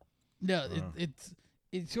 Georgia. No,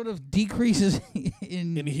 it sort of decreases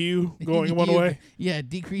in hue going in one hue. way. Yeah, it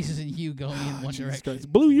decreases in hue going in one Jesus direction.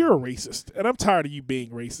 Christ. Blue, you're a racist, and I'm tired of you being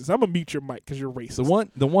racist. I'm gonna mute your mic because you're racist. The one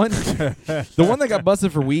the one that got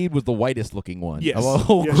busted for weed was the whitest looking one Yes. of the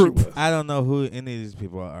whole Yes, she group. was. I don't know who any of these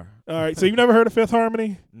people are. All right, so you've never heard of Fifth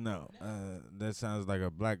Harmony? No, that sounds like a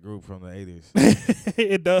black group from the 80s.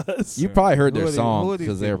 It does. You probably heard their Who are songs these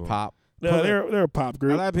because they're people? pop. No, they're a pop A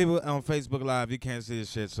group. lot of people on Facebook Live, you can't see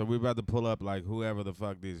this shit, so we're about to pull up like whoever the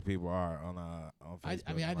fuck these people are on Facebook.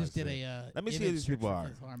 I mean, I just did a. Let me see who image these search people for are.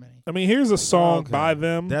 Fifth Harmony. I mean, here's a song Okay. by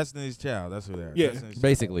them. Destiny's Child. That's who they are. Yeah. Destiny's Child.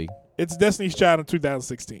 Basically. It's Destiny's Child in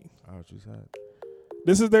 2016. Oh, what you said.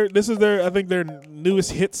 This is their I think their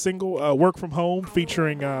newest hit single, "Work From Home,"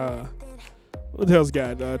 featuring what the hell's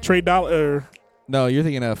guy? Trey Dollar. No, you're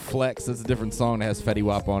thinking of Flex. That's a different song that has Fetty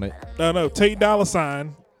Wap on it. No, Tate Dolla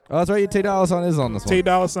Sign. Oh, that's right. Tay Dolla $ign is on this one. Tate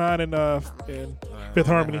Dolla Sign and Fifth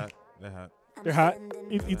Harmony. They're hot. They're hot.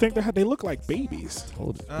 You think they're hot? They look like babies.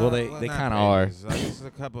 Well, they not kind of are. babies. There's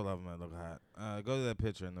a couple of them that look hot. Go to that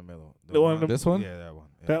picture in the middle. The one- This one? Yeah, that one.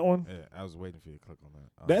 Yeah. That one? Yeah, I was waiting for you to click on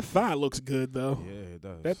that. That thigh looks good though. Yeah, it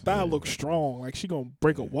does. That thigh looks strong. Like she gonna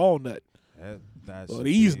break a walnut. That Well, should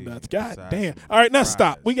these be nuts. God size damn. some All right, now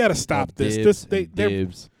stop. fries. We gotta stop Oh, this. Dibs They're and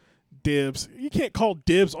Dibs. dibs. You can't call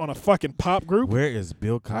dibs on a fucking pop group. Where is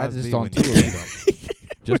Bill I Cosby just on when two you of need them. him?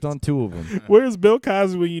 Just on two of them. Where's Bill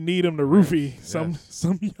Cosby when you need him to roofie some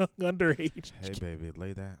young underage? Hey, baby,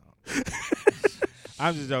 lay down.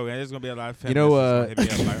 I'm just joking. There's gonna be a lot of feminists You know, that's gonna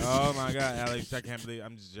hit me up like, oh my God, Alex, I can't believe.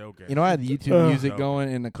 I'm just joking. You know, I had the YouTube music Joking. going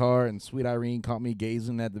in the car, and Sweet Irene caught me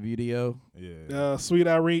gazing at the video. Yeah. Sweet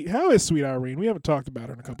Irene. How is Sweet Irene? We haven't talked about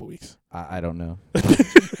her in a couple weeks. I don't know.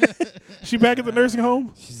 She back at the nursing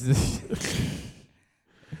home? She's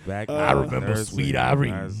Back I remember nursing. Sweet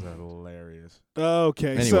Irene. That's hilarious.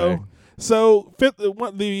 Okay, Anyway. so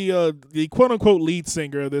the quote unquote lead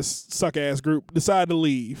singer of this suck ass group decided to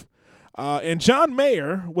leave, and John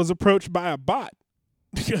Mayer was approached by a bot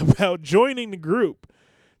about joining the group,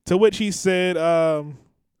 to which he said,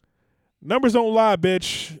 "Numbers don't lie,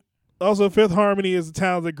 bitch. Also, Fifth Harmony is a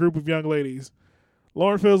talented group of young ladies.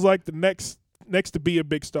 Lauren feels like the next to be a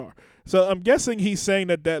big star." So I'm guessing he's saying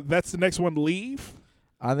that's the next one to leave.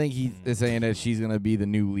 I think he is saying that she's gonna be the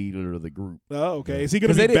new leader of the group. Oh, okay. Is he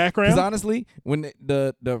going to be background? Because honestly, when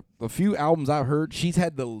the few albums I've heard, she's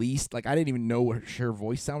had the least. Like I didn't even know what her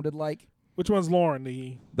voice sounded like. Which one's Lauren?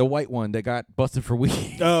 The white one that got busted for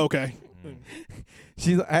weed. Oh, okay.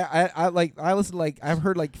 She's I listened like I've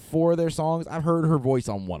heard like 4 of their songs. I've heard her voice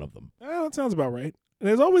on one of them. That sounds about right. And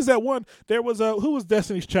there's always that one. There was who was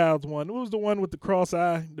Destiny's Child's one? Who was the one with the cross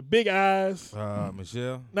eye, the big eyes?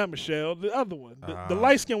 Michelle. Not Michelle, the other one, the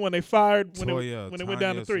light skin one they fired when Toya, it went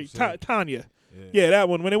down to Tanya 3. some shit. Tanya, Yeah. yeah, that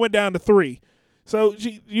one when it went down to 3. So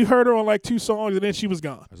you heard her on like 2 songs and then she was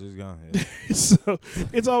gone. She's gone. Yeah. So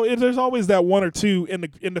there's always that one or two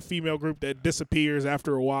in the female group that disappears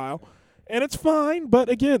after a while. And it's fine, but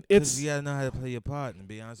again, it's you gotta know how to play your part. And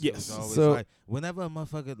be honest, Yes. it's always So- like whenever a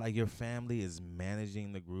motherfucker like your family is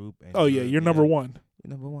managing the group. And oh yeah, you're number one.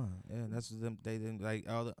 You're number one. Yeah, that's what them. They didn't like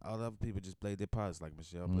all the other people just played their parts. Like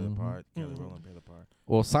Michelle played a part, Kelly Rowland played a part.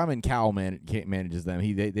 Well, Simon Cowell manages them.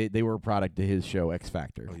 They were a product to his show X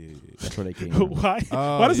Factor. Oh yeah. That's where they came from. Why?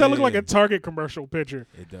 Oh, Why does that look like yeah. a Target commercial picture?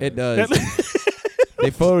 It does. They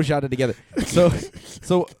photoshopped it together.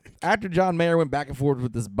 So after John Mayer went back and forth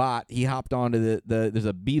with this bot, he hopped onto there's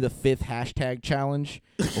a Be the Fifth hashtag challenge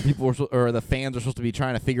where people or the fans are supposed to be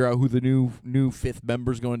trying to figure out who the new fifth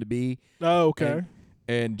member is going to be. Oh, okay.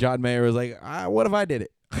 And John Mayer was like, what if I did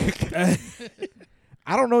it?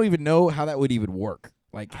 I don't even know how that would even work.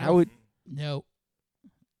 Like how would No,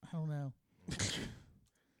 I don't know.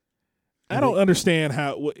 I don't understand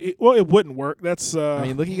how. It wouldn't work. That's. I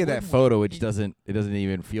mean, looking at that photo, it doesn't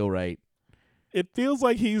even feel right. It feels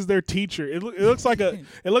like he's their teacher. It looks like it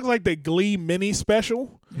looks like the Glee mini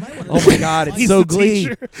special. Oh my God, it's He's so the Glee.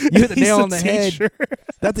 teacher. You hit the He's nail the on the head. teacher.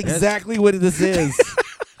 That's exactly what this is.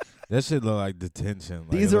 That shit look like detention.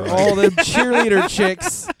 Like, These it are look all like, the cheerleader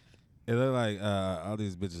chicks. It look like all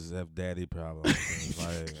these bitches have daddy problems. And, it's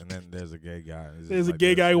like, and then there's a gay guy. It's just There's a like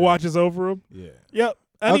gay this, guy who yeah. watches over him. Yeah. Yep.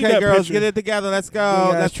 I need Okay, that girls, picture. get it together. Let's go.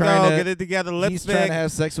 The guy's Let's trying go. to- Get it together. He's trying Lipstick. to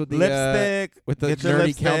have sex with the Lipstick. with the Get your nerdy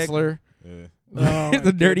lipstick. counselor, Yeah. Oh, my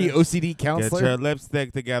the nerdy goodness. OCD Get counselor. your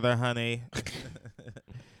lipstick together, honey.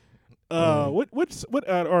 What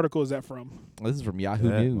article is that from? This is from Yahoo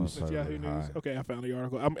That News. It's motherfucker Yahoo was News. high. Okay, I found the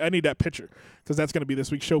article. I need that picture because that's going to be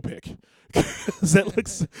this week's show pick. 'Cause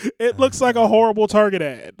it looks like a horrible Target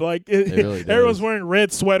ad. Like really does. everyone's wearing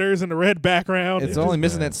red sweaters and a red background. It's It only just-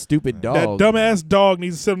 missing that stupid that dog. dumbass dog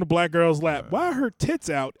needs to sit on the black girl's lap. Why are her tits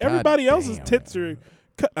out? God Everybody else's damn. tits are.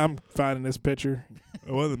 I'm finding this picture.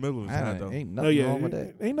 Well, in the middle of the time, though. Ain't Oh nothing yeah, wrong with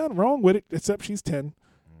that. ain't nothing wrong with it except she's 10.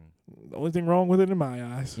 The only thing wrong with it in my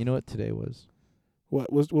eyes. You know what today was?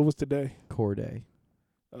 What was today? Core day.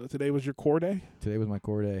 Today was your core day. Today was my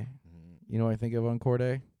core day. You know what I think of on core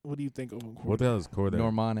day? What do you think of on core What the hell is core day?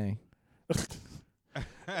 Normane.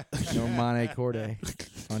 Normane core day.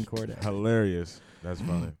 On core day. Hilarious. That's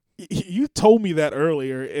funny. You told me that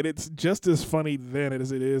earlier, and it's just as funny then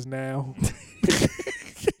as it is now.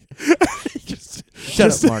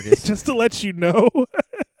 Shut up, Marcus. Just to let you know.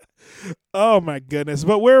 Oh my goodness!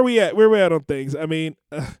 But where are we at? Where are we at on things? I mean,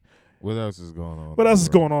 What else is going on? what else is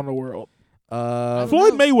going on in the world? Uh,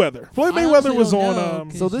 Floyd Mayweather. Floyd I Mayweather honestly was don't on. know,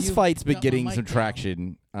 'cause so this you fight's been got my getting mic some down.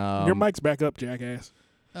 traction. Your mic's back up, jackass.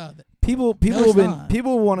 People it's have been not.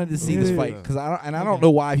 people wanted to see this Yeah. fight because I don't Okay.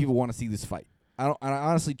 know why people want to see this fight. I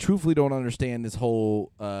honestly, truthfully, don't understand this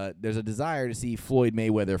whole. There's a desire to see Floyd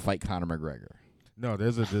Mayweather fight Conor McGregor. No,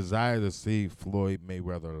 there's a desire to see Floyd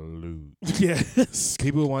Mayweather lose. Yes.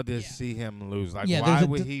 People want to see him lose. Like, Yeah, why there's a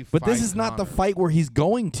would d- he But this fight is not the Conor? fight where he's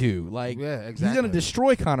going to. Like, Yeah, he's exactly. going to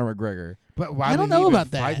destroy Conor McGregor But why I don't would he know even about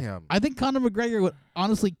fight that. him? I think Conor McGregor would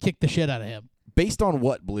honestly kick the shit out of him. based on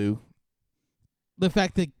what, Blue? The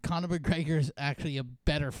fact that Conor McGregor is actually a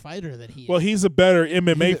better fighter than he is. Well, he's a better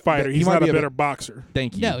MMA He's a- fighter. he He's might not be a a better boxer.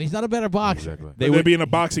 Thank you. no, he's not a better boxer. Exactly. They They would- would be in a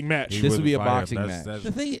boxing match. He This would be a wouldn't fight him. boxing That's- match.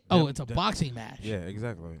 The thing, Yeah, it's a that- boxing match. Yeah,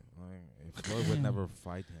 exactly. Like, Floyd would never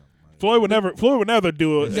fight him. Like, Floyd would never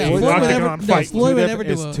do a No, a Floyd would octagon never- no, fight. Floyd would never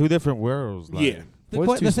do it's a- two different worlds. Like, Yeah.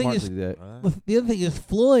 Floyd's too the thing smart is, to do that. the other thing is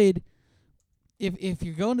Floyd. If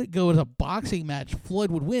you're going to go with a boxing match,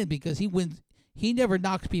 Floyd would win because he wins. He never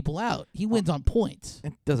knocks people out. He wins on points.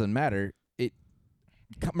 It doesn't matter.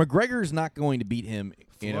 McGregor's not going to beat him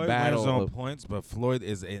in Floyd a battle. wins on of- points, but Floyd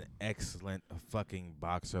is an excellent fucking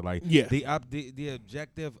boxer. Like, Yeah. the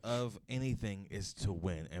objective of anything is to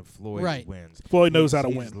win, and Floyd Right. wins. Floyd knows how to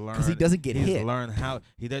He's win. 'Cause he doesn't get he's hit. Learned how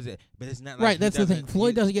he does it, but it's not like Right, he that's the thing. doesn't-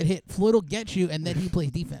 Floyd he- doesn't get hit. Floyd will get you, and then he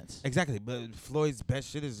plays defense. Exactly, but Floyd's best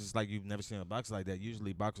shit is just like you've never seen a boxer like that.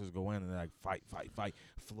 Usually boxers go in and they're like fight.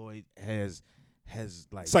 Floyd has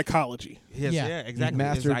like Psychology. he has, Yeah. yeah, exactly.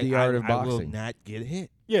 mastered It's like, the art of I will boxing. not get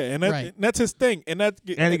hit, Yeah, and that, Right. that's his thing. And that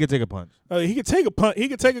and he can take a punch. he could take a punch. He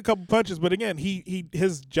could take a couple punches, but again,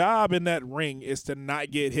 his job in that ring is to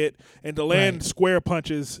not get hit and to land Right. square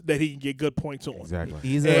punches that he can get good points on. Exactly.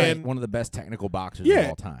 He's And- one of the best technical boxers Yeah. of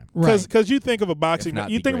all time. Right. Because you think of a boxing, If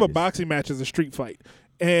not you the think of a greatest. boxing match as a street fight,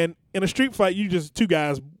 and in a street fight, you just two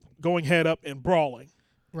guys going head up and brawling.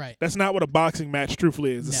 Right. That's not what a boxing match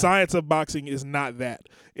truthfully is. The No. science of boxing is not that.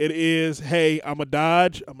 It is, hey, I'm a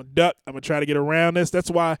dodge, I'm a duck, I'm gonna try to get around this. That's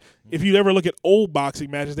why if you ever look at old boxing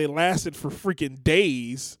matches, they lasted for freaking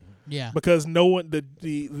days Yeah. because no one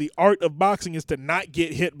the art of boxing is to not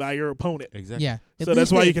get hit by your opponent. Exactly. Yeah. At So that's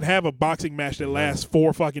least why they- you can have a boxing match that lasts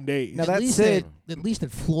 4 fucking days. Now at that least said, at least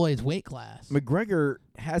at Floyd's weight class. McGregor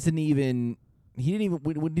hasn't even. He didn't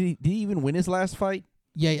even. Did he even win his last fight?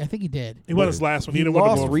 Yeah, I think he did. He won his last one. He He didn't win the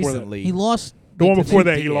lost one before that. recently. He lost. The one to before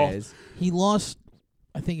Nate that, he lost. Diaz. He lost.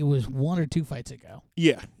 I think it was 1 or 2 fights ago.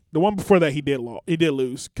 Yeah, the one before that he did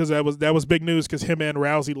lose because that was big news because him and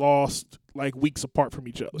Rousey lost like weeks apart from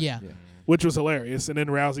each other. Yeah. Which was hilarious. And then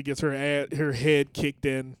Rousey gets her head kicked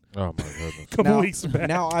in Oh my goodness. a couple Now, weeks back.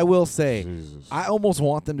 now I will say, Jesus. I almost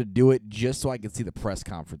want them to do it just so I can see the press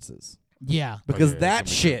conferences Yeah. because yeah, that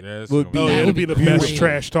it's shit gonna be good. Yeah, it's would gonna be. Oh, That it'll would be be the best great.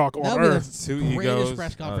 trash talk That on would be earth. Two greatest egos.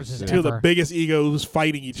 press conferences shit. Two of the ever. biggest egos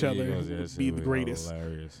fighting each Two other egos, yeah, would shit be would the greatest.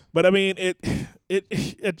 Hilarious. But I mean,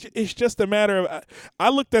 it's just a matter of. I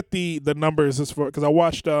looked at the numbers as for because I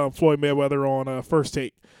watched Floyd Mayweather on First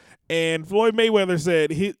Take, and Floyd Mayweather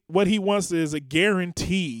said what he wants is a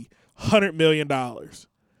guarantee $100 million,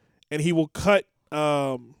 and he will cut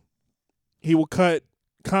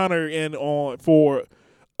Conor in on for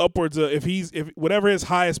upwards of if whatever his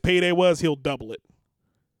highest payday was, he'll double it.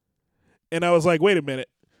 And I was like, wait a minute.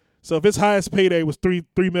 So if his highest payday was $3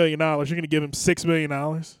 million, you're gonna give him $6 million.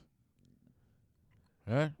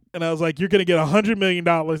 Huh? And I was like, you're gonna get $100 million,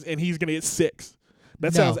 and he's gonna get $6 million.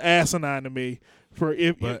 That sounds asinine to me. For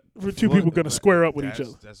two people going to square up with each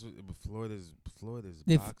other. That's what Floyd is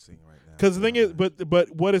If- boxing right now. Because the thing is, but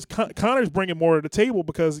what is Conor's bringing more to the table?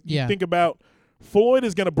 Because you Yeah. think about Floyd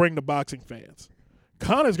is going to bring the boxing fans.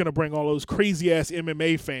 Conor's going to bring all those crazy ass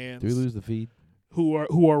MMA fans. Did we lose the feed? Who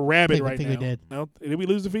are rabid I right think now? we did. No, did we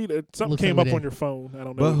lose the feed? Something Looks came like we up on did. your phone. I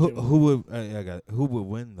don't But know. who would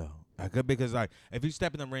win though? Because like if you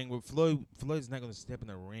step in the ring with Floyd's not going to step in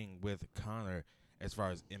the ring with Conor as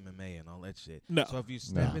far as MMA and all that shit. No. So if you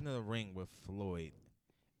step No. into the ring with Floyd,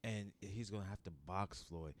 and he's going to have to box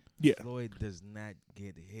Floyd. Yeah. Floyd does not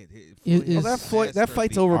get hit. Is- has That mastered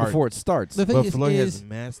fight's the over art. before it starts. The thing But is, Floyd has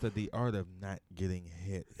mastered the art of not getting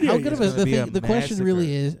hit. how Yeah, good it's of a gonna be a the question really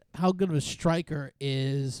massacre. is how good of a striker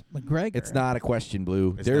is McGregor? It's not a question,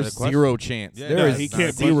 Blue. It's There's not a question. zero chance. Yeah, There no, is he it's can't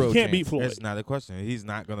not a beat. zero He can't beat chance. Floyd. It's not a question. He's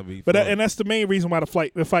not going to be. But Floyd. and that's the main reason why the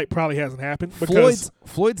fight probably hasn't happened because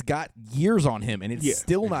Floyd's got years on him, and it's Yeah,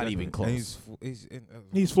 still not Exactly. even And close.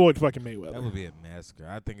 he's Floyd fucking That Mayweather. would be a massacre.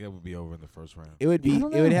 I think that would be over in the first round. It would I be.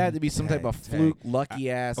 don't It would know. have to be some type of Tag. fluke, lucky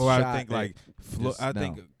ass Or shot. I think that like just- I no.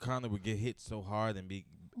 think Conor would get hit so hard and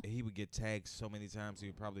he would get tagged so many times he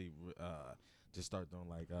would probably just start doing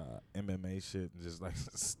like MMA shit and just like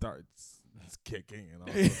start kicking and all.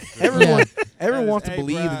 sorts of shit. Everyone That wants is- to hey,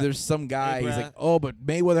 believe bruh. that there's some guy. Hey, He's bruh. like, oh, but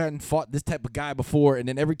Mayweather hadn't fought this type of guy before, and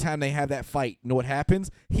then every time they have that fight, you know what happens?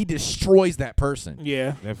 He destroys that person.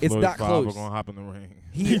 Yeah. That It's Floyd not five close. Are gonna hop in the ring.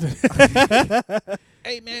 He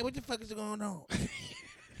Hey man, what the fuck is going on?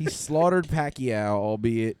 he slaughtered Pacquiao,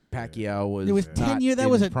 albeit Pacquiao was It was not 10 years. That in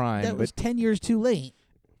was his a prime. that but was 10 years too late.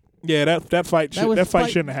 Yeah, that fight That was fight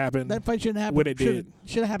fight- shouldn't have happened. That fight shouldn't happen. When it did.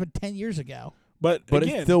 Should have happened 10 years ago. but but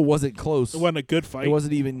again, it still wasn't close. it wasn't a good fight. It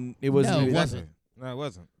wasn't even. It wasn't. No, it even- wasn't. No, it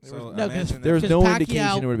wasn't. So No, because imagine There was that- no Pacquiao-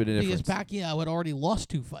 indication it would have been a Because difference. Pacquiao had already lost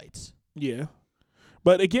 2 fights. Yeah,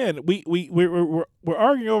 but again, we're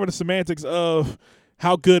arguing over the semantics of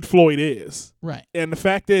how good Floyd is, Right. and the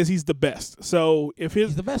fact is he's the best. So if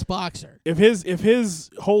He's the best boxer. his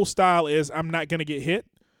whole style is I'm not gonna get hit,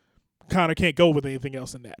 Conor can't go with anything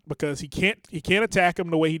else than that because he can't attack him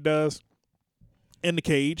the way he does in the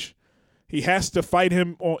cage. He has to fight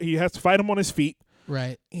him on his feet.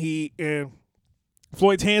 Right. And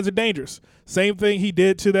Floyd's hands are dangerous. Same thing he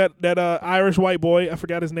did to that Irish white boy. I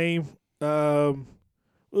forgot his name. What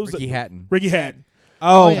was Ricky it? Hatton. Ricky Hatton.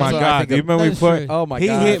 Oh yeah, my so I God! think Do you of- remember That we is put? true. Oh my He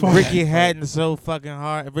god! hit Fuck. Ricky Hatton so fucking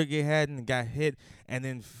hard. Ricky Hatton got hit and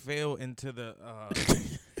then fell into the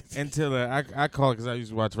I call it because I used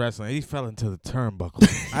to watch wrestling. He fell into the turnbuckle.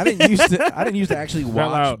 I didn't used to actually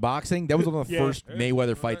watch out. boxing. That was one of the Yeah. first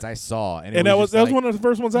Mayweather fights I saw, and, And that was just like, one of the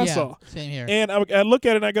first ones I Yeah, saw. Same here. And I look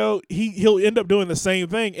at it and I go, he'll end up doing the same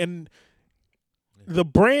thing. And the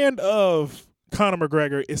brand of Conor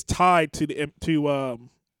McGregor is tied to MMA.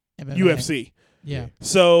 UFC. Yeah.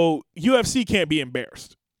 So UFC can't be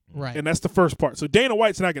embarrassed. Right. And that's the first part. So Dana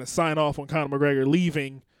White's not going to sign off on Conor McGregor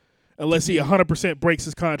leaving unless he 100% breaks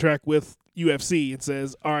his contract with UFC and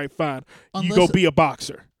says, all right, fine, you Unless- go be a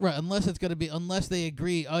boxer. Right. Unless they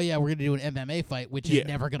agree. Oh yeah, we're gonna do an MMA fight, which is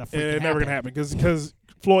never gonna freaking And it's happen. never going to happen because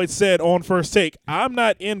Floyd said on First Take, I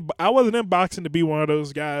wasn't in boxing to be one of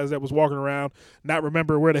those guys that was walking around not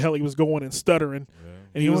remember where the hell he was going and stuttering.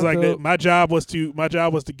 And he You was want like, to- my job was to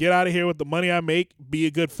get out of here with the money I make, be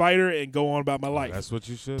a good fighter, and go on about my life. That's what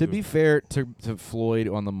you should. To do. be fair to Floyd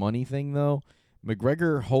on the money thing, though,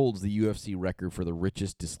 McGregor holds the UFC record for the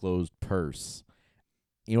richest disclosed purse.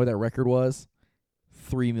 You know what that record was?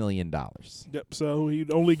 $3 million. Yep. So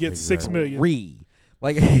he'd only get $6 million.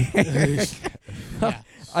 Like, Yeah.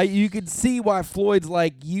 you could see why Floyd's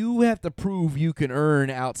like, you have to prove you can earn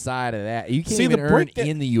outside of that. You can't See, even the earn breakdown-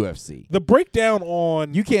 in the UFC. The breakdown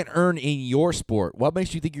on You can't earn in your sport. What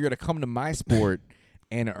makes you think you're going to come to my sport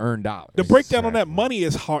and earn dollars? the breakdown on that Exactly. money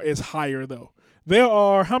is higher though. There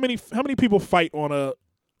are how many people fight on a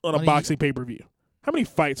Money- boxing pay-per-view? How many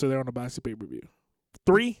fights are there on a boxing pay-per-view?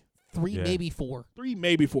 3, 3, Yeah. maybe 4.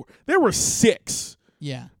 maybe 4. There were 6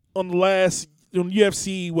 Yeah. on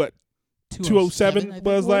UFC. What 207 I think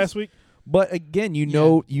was it last week. But again, you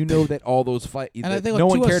know that all those fights. I think No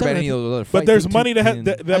with one cared about 207, any of those other fights. But there's They money took that in-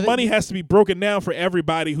 that money has to be broken down for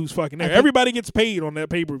everybody who's fucking there. think- Everybody gets paid on that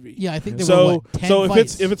pay-per-view. Yeah, I think there So were what, 10 so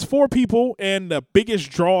fights. if it's 4 people and the biggest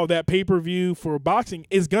draw of that pay-per-view for boxing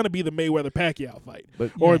is gonna be the Mayweather Pacquiao fight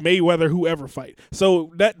or Mayweather whoever fight.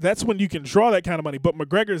 So that's when you can draw that kind of money. But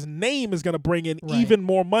McGregor's name is gonna bring in even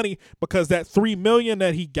more money because that $3 million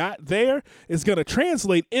that he got there is gonna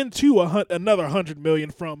translate into another $100 million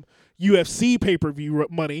from UFC pay-per-view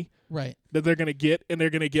money. Right. That they're gonna get, and they're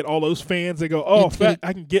gonna get all those fans. They go, oh,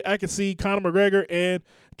 I can see Conor McGregor and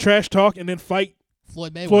trash talk, and then fight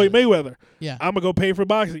Floyd Mayweather. Yeah, I'm gonna go pay for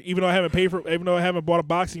boxing, even though I haven't bought a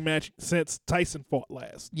boxing match since Tyson fought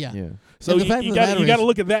last. Yeah. So you got to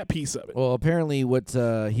look at that piece of it. Well, apparently, what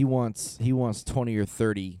he wants 20 or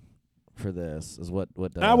 30 for this is what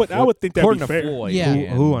I would think that'd be fair. Floyd, Yeah.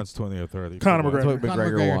 Who wants 20 or 30? Conor That's what McGregor.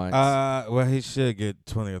 Conor McGregor McGregor. wants. Well, he should get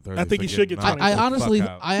 20 or 30. I think he should get 20. I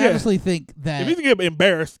honestly think If that he's gonna get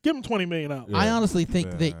embarrassed, give him $20 million out. I honestly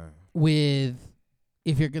think that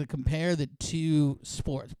if you're going to compare the two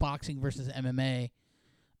sports, boxing versus MMA,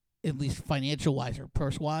 at least financial wise or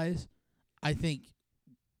purse wise, I think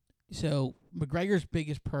so. McGregor's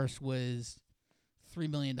biggest purse was $3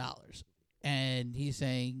 million, and he's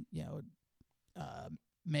saying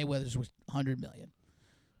Mayweather's was $100 million.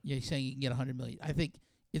 Yeah, he's saying you can get $100 million. I think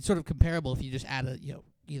it's sort of comparable if you just add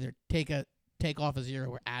either take off a zero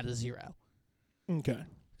or add a zero. Okay.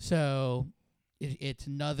 So it's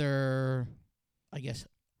another, I guess,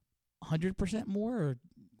 100% more, or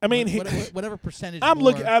I mean, whatever percentage. I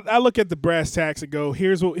more. look at the brass tacks and go,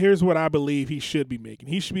 here's what I believe he should be making.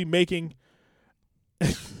 He should be making.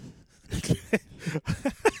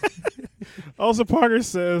 Olsen Parker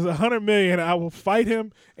says $100 million. I will fight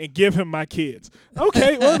him and give him my kids.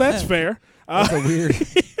 Okay, well that's fair. That's a weird.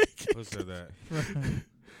 Who said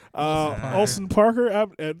that? Olsen Parker.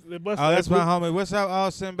 That's my homie. What's up,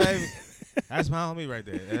 Austin, baby? That's my homie right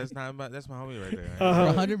there. That's my homie right there.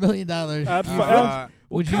 For $100 million,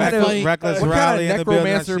 would you kind of fight? Reckless what Rally kind in of the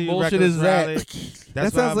building. I necromancer see you, bullshit Reckless is that? Rally. That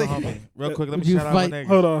That's sounds my like. homie. Real quick, let me Would you shout out my fight-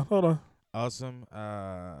 niggas. Hold on. Awesome.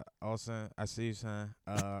 Awesome. I see you, son.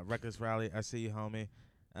 Reckless Rally. I see you, homie.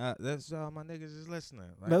 That's all my niggas is listening.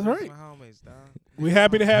 Like, That's these right. My homies, dog. We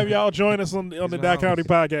happy to have y'all join us on the my Doc County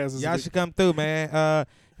homies. podcast. Y'all should come through, man.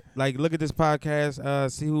 Like, look at this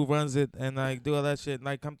podcast, see who runs it, and like do all that shit.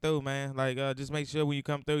 Like, come through, man. Like, just make sure when you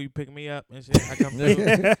come through, you pick me up and shit. I come through.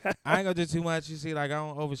 I ain't gonna do too much. You see, like, I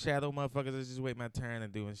don't overshadow motherfuckers. I just wait my turn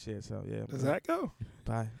and doing shit. So yeah. Does that go?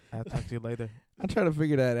 Bye. I'll talk to you later. I'm trying to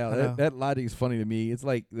figure that out. I know. That logic is funny to me. It's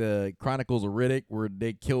like the Chronicles of Riddick, where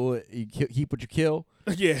they kill it. You keep what you kill.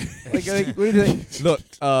 Yeah. Like, what do you think? Look,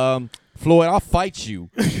 Floyd, I'll fight you,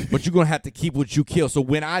 but you're gonna have to keep what you kill. So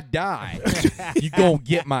when I die, you gonna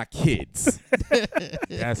get my kids.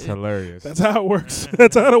 That's hilarious. That's how it works.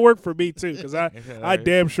 That's how it worked for me too. Because I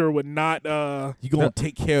damn sure would not. You gonna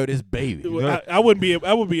take care of this baby. I would be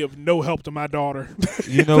of no help to my daughter.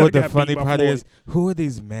 You know what the Got funny beat by part Floyd. is? Who are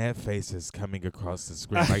these mad faces coming across the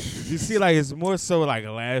screen? Like, you see, like, it's more so like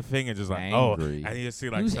laughing and just like, Angry. oh, I need to see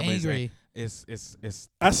like Who's somebody's angry? like, it's.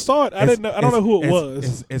 I saw it. I didn't know. I don't know who it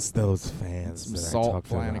was. It's those fans. Some that I salt talked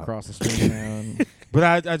flying about. across the screen now. But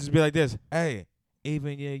I just be like this. Hey,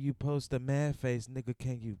 even you post a mad face, nigga,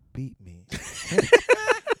 can you beat me?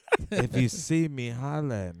 If you see me,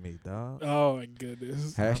 holla at me, dog. Oh my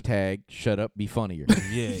goodness. Hashtag shut up, be funnier.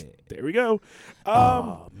 Yeah. There we go.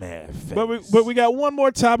 Oh, mad face. But we got one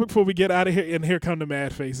more topic before we get out of here, and here come the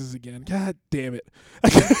mad faces again. God damn it.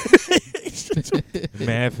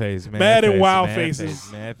 Mad face, Mad and face, wild mad faces.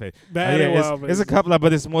 face, mad face. Mad and wild It's a faces. couple of,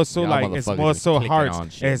 but it's more so Y'all like it's motherfuckers more is so clicking hearts. on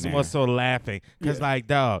shit, And it's man. more so laughing, cause Yeah. like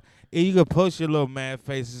dog, you can post your little mad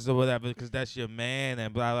faces or whatever, because that's your man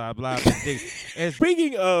and blah blah blah. But it's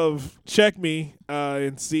Speaking of check me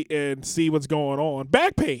and see what's going on.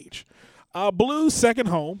 Backpage, Blue's second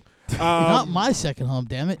home. Not my second home,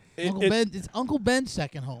 damn it. it- It's Uncle Ben's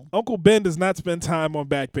second home. Uncle Ben does not spend time on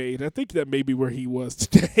Backpage. I think that may be where he was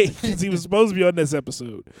today because he was supposed to be on this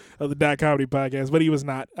episode of the Dot Comedy Podcast, but he was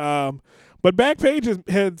not. But Backpage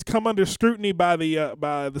has come under scrutiny by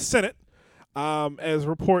the Senate as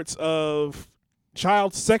reports of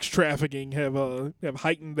child sex trafficking have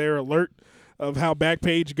heightened their alert of how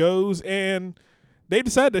Backpage goes, and they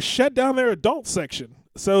decided to shut down their adult section.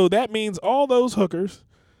 So that means all those hookers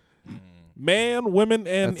man, women,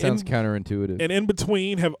 and That sounds counterintuitive. and in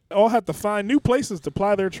between have all had to find new places to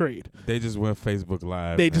ply their trade. They just went Facebook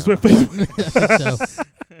Live. They now. just went Facebook. So,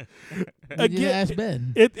 Again, ask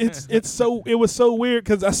Ben. it was so weird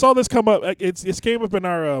because I saw this come up. It came up in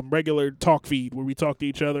our regular talk feed where we talk to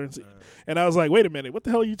each other, and I was like, wait a minute, what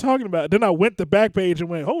the hell are you talking about? Then I went to Backpage and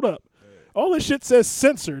went, hold up. All this shit says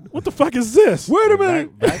censored. What the fuck is this? Wait a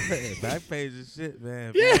minute. Backpage is shit,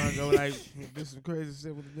 man. If you want to go like do some crazy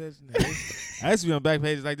shit with the business. I used to be on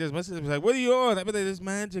Backpages like this. My sister was like, "What are you on?" I be like, "This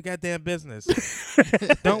mind your goddamn business.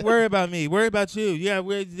 Don't worry about me. Worry about you. Yeah,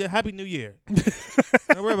 Happy New Year.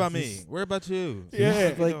 Don't worry about me. Worry about you." Yeah. Is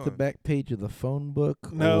it like the back page of the phone book?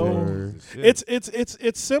 No. or-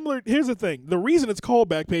 It's similar. Here's the thing. The reason it's called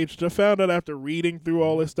Backpage, which I found out after reading through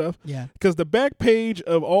all this stuff, Yeah. because the back page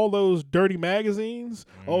of all those dirty magazines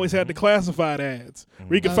always had the classified ads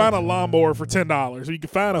where you could find a lawnmower for $10, or you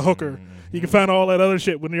could find a hooker, you could find all that other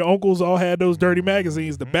shit. When your uncles all had those dirty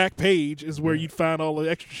magazines, the back page is where you'd find all the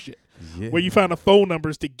extra shit, where you find the phone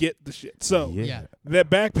numbers to get the shit. So Yeah. that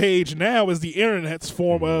back page now is the internet's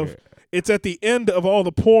form of, it's at the end of all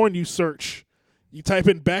the porn you search. You type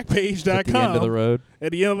in backpage.com At the end of the road.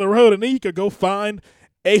 at the end of the road, and then you could go find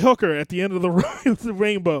a hooker at the end of the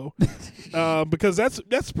rainbow, because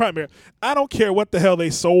that's primary. I don't care what the hell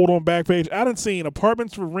they sold on Backpage. I done seen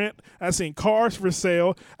apartments for rent. I seen cars for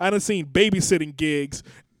sale. I done seen babysitting gigs.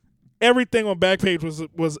 Everything on Backpage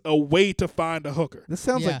was a way to find a hooker. This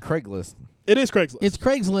sounds Yeah. like Craigslist. It is Craigslist. It's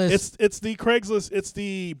Craigslist. It's the Craigslist. It's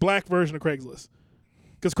the black version of Craigslist.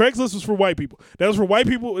 Because Craigslist was for white people. That was for white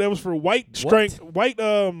people. That was for white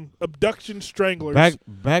abduction stranglers.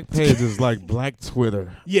 Backpage is like black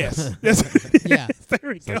Twitter. Yes. Yeah. There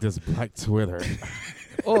we It's go. like this black Twitter.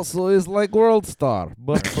 Also, it's like World Star,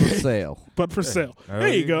 but for sale. But for sale. There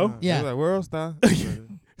you go. Yeah. It's like World Star.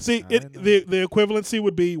 See, I know. the equivalency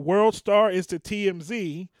would be World Star is to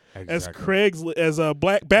TMZ as Craigslist as a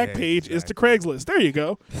black Backpage is to Craigslist. There you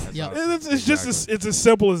go. Yep. It's just it's as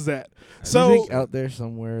simple as that. I So think out there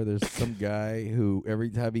somewhere there's some guy who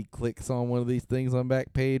every time he clicks on one of these things on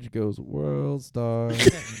Backpage goes World Star.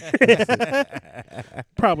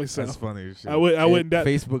 probably so. That's funny as shit. I wouldn't doubt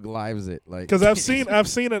Facebook lives it like because I've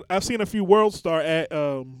seen a few World Star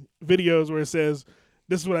videos where it says,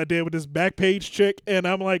 this is what I did with this Backpage chick, and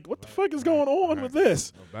I'm like, what the fuck is going on with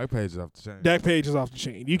this? Backpage is off the chain. Backpage is off the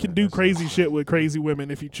chain. You can do crazy shit with crazy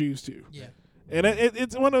women if you choose to. Yeah. And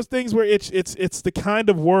it's one of those things where it's the kind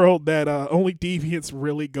of world that only deviants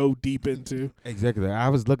really go deep into. Exactly. I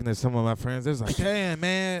was looking at some of my friends. They was like, "Damn,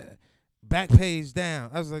 man, Backpage down."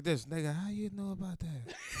 I was like, "This nigga, how you know about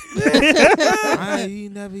that?" He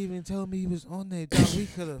never even told me he was on there. Dog. We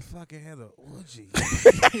could have fucking had an orgy.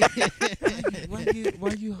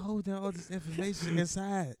 why you holding all this information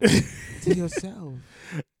inside to yourself?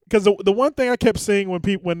 Because the one thing I kept seeing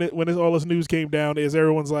when all this news came down is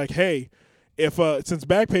everyone's like, hey, if since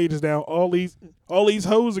Backpage is down, all these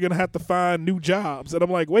hoes are gonna have to find new jobs, and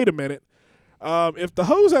I'm like, wait a minute. If the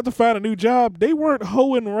hoes have to find a new job, they weren't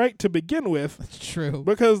hoeing right to begin with. That's true.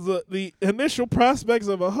 Because the initial prospects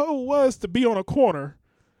of a hoe was to be on a corner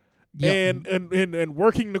Yep. and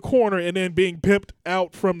working the corner and then being pimped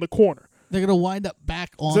out from the corner. They're gonna wind up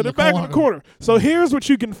back on So the they're back on the corner. So here's what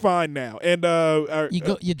you can find now. And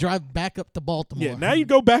You drive back up to Baltimore. yeah, now you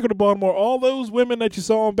go back to Baltimore. All those women that you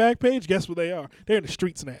saw on Backpage, guess what they are? They're in the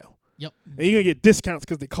streets now. Yep. And you're going to get discounts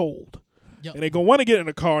because they're cold. Yep. And they're going to want to get in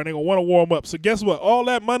the car and they're going to want to warm up. So guess what? All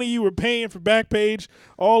that money you were paying for Backpage,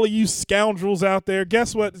 all of you scoundrels out there,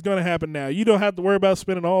 guess what is going to happen now? You don't have to worry about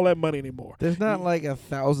spending all that money anymore. there's not like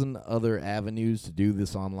 1,000 other avenues to do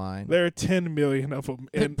this online. There are 10 million of them.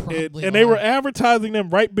 There And, probably and they were are. advertising them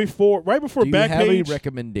right before do you Backpage. have any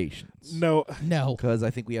recommendations? No. No. Because I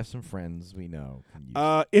think we have some friends we know. can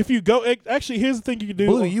use If you go, actually, here's the thing you can do.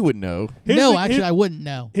 Blue, you would know. Here's No, the- actually, here- I wouldn't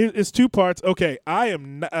know. It's two parts. Okay, I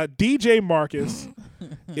am not, DJMarcus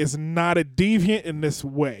is not a deviant in this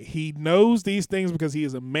way. He knows these things because he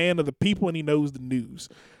is a man of the people and he knows the news.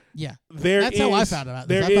 Yeah. That's how I found about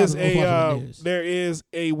this. I found it off of the news. There is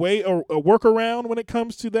a way or a workaround when it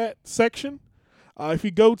comes to that section. If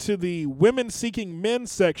you go to the women seeking men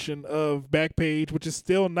section of Backpage, which is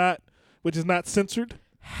not censored.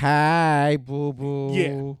 Hi, boo boo.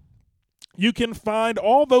 Yeah. You can find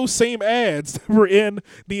all those same ads that were in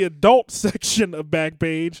the adult section of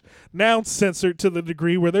Backpage, now censored to the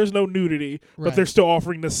degree where there's no nudity, but Right. they're still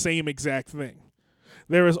offering the same exact thing.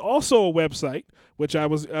 There is also a website, which I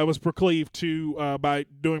was procleived to by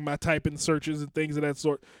doing my type-in searches and things of that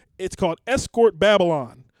sort. It's called Escort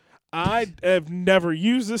Babylon. I have never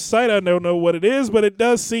used this site. I don't know what it is, but it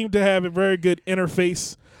does seem to have a very good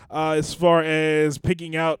interface as far as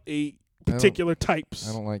picking out a particular types.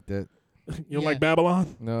 I don't like that. You don't like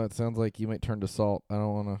Babylon? No, it sounds like you might turn to salt. I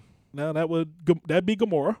don't want to. No, that'd be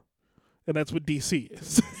Gomorrah, and that's what DC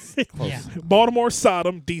is. Yeah. Baltimore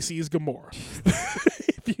Sodom, DC is Gomorrah.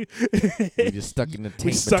 You're just stuck in the taint.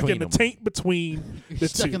 We're stuck in the them. taint between the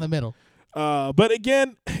Stuck two. in the middle. But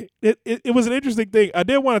again, it was an interesting thing. I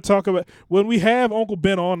did want to talk about when we have Uncle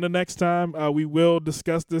Ben on the next time. We will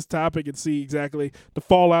discuss this topic and see exactly the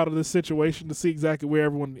fallout of this situation, to see exactly where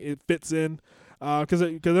everyone it fits in. Because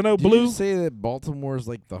I know Did Blue you say that Baltimore is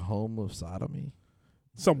like the home of sodomy?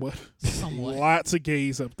 somewhat. Lots of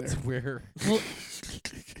gays up there. Where Well,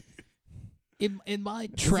 in my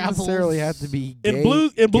doesn't travels, necessarily have to be gay, In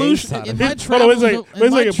Blue's gay sh- sodomy. in my Hold on, travels, wait a in second. my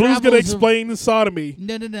Blue's gonna travels of- explain the sodomy.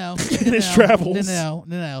 No. In his travels.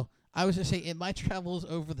 No. I was just saying, in my travels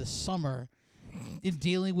over the summer, in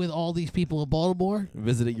dealing with all these people in Baltimore,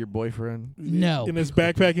 Visiting your boyfriend. no, In his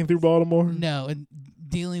backpacking through Baltimore. no, and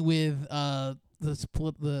dealing with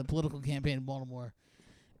the political campaign in Baltimore,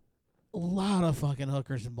 a lot of fucking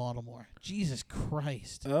hookers in Baltimore. Jesus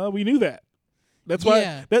Christ. We knew that. That's why.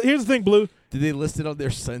 Yeah. Here's the thing, Blue. Did they list it on their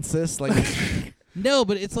census? Like, No,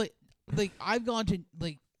 but it's like I've gone to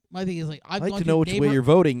my thing is I'd I've like gone to know which way neighbor- you're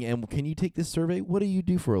voting, and can you take this survey? What do you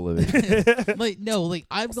do for a living?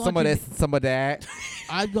 I've gone Some of to this, some of that.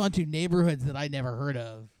 I've gone to neighborhoods that I never heard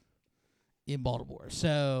of in Baltimore.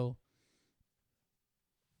 So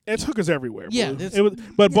It's hookers everywhere. Yeah, Blue. it's- It was,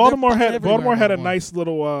 but they're Baltimore fucking had everywhere in Baltimore had a Baltimore. nice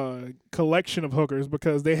little collection of hookers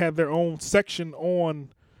because they had their own section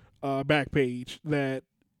on Backpage that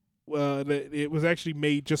it was actually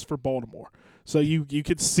made just for Baltimore. So you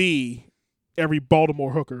could see every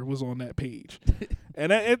Baltimore hooker was on that page,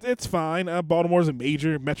 and it's fine. Baltimore's a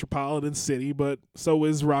major metropolitan city, but so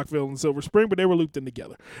is Rockville and Silver Spring. But they were looped in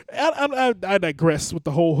together. I digress with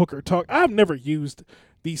the whole hooker talk. I've never used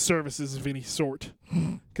these services of any sort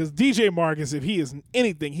because DJMarcus, if he is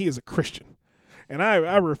anything, he is a Christian, and I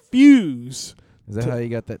refuse. Is that how you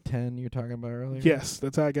got that 10 you were talking about earlier? Yes,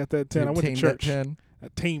 that's how I got that 10. You I went to tamed church. That 10? I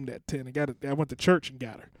tamed that 10. I went to church and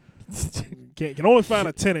got her. Can only find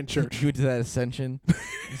a 10 in church. You went to that Ascension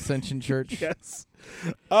Church Yes.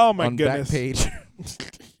 Oh my on goodness.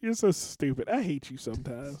 Backpage. You're so stupid. I hate you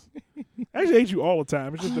sometimes. I actually hate you all the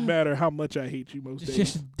time. It's just a matter of how much I hate you most it's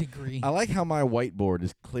days. just a degree. I like how my whiteboard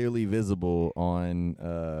is clearly visible on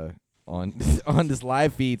on this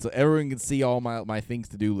live feed, so everyone can see all my things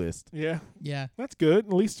to do list. Yeah, Yeah. that's good.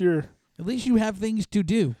 At least your Have things to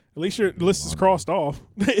do. list is crossed off.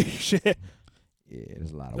 Shit. Yeah,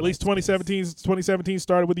 there's a lot of. At least white space. 2017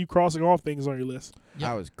 started with you crossing off things on your list. Yep.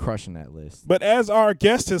 I was crushing that list But as our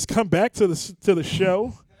guest has come back to the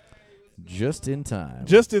show, just in time.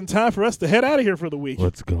 just in time for us to head out of here for the week.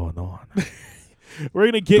 What's going on? We're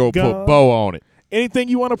gonna get Go going. put bow on it. Anything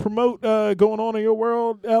you want to promote going on in your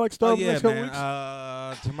world, Alexx Starr, the yeah, next couple man.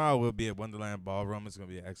 weeks? Tomorrow we'll be at Wonderland Ballroom. It's going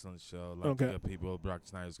to be an excellent show. A lot Okay. of good people. Brock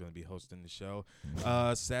Snyder is going to be hosting the show.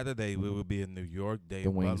 Saturday we will be in New York. Dave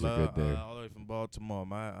The wings are Butler, good there. all the way from Baltimore.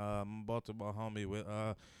 My Baltimore homie with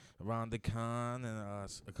Rhonda Khan and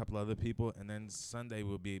a couple other people. And then Sunday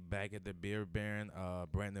we'll be back at the Beer Baron.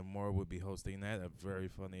 Brandon Moore will be hosting that. A very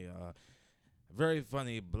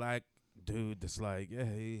funny black dude that's like, yeah,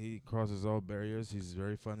 he crosses all barriers. He's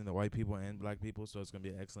very funny to white people and black people, so it's going to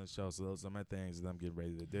be an excellent show. So those are my things that I'm getting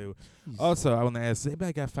ready to do. Also, I want to ask,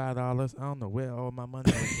 anybody got $5? I don't know where all my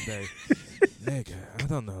money is today. Nigga, I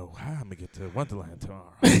don't know how I'm going to get to Wonderland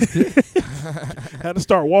tomorrow. Had to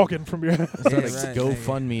start walking from your house. It's like right,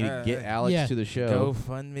 GoFundMe nigga. to get Alex Yeah. to the show. Go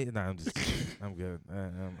fund me. No, I'm good.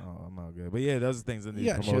 I'm all good. But yeah, those are things I need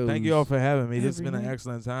You to got promote. Thank you all for having me. This has every been an night.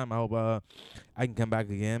 excellent time. I hope I can come back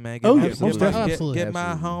again, man. Oh, my- yeah, most my- definitely. Get my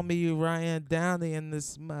Absolutely. homie Ryan Downey in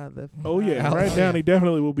this mother. Oh yeah, Alex. right down. He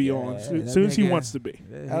definitely will be on Yeah, as that soon as he nigga- wants to be.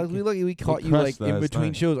 Alex, we caught you crushed like in last between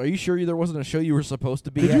night. shows. Are you sure there wasn't a show you were supposed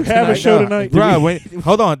to be Did at you have a tonight? show tonight? Bro, wait,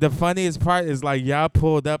 hold on. The funniest part is like y'all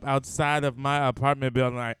pulled up outside of my apartment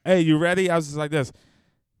building like, hey, you ready? I was just like this.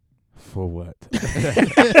 For what?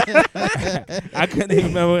 I couldn't even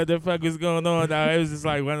remember what the fuck was going on. Now it was just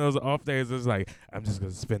like one of those off days. It was like, I'm just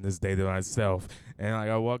gonna spend this day to myself. And like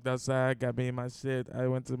I walked outside, got me my shit. I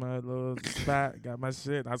went to my little spot, got my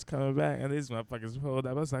shit. I was coming back, and these motherfuckers pulled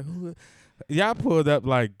up. I was like, who? Y'all pulled up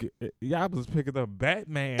like y'all was picking up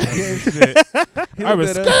Batman and shit. I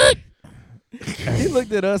was He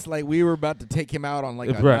looked at us like we were about to take him out on like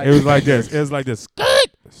a Bruh, night. it was like this. It was like this.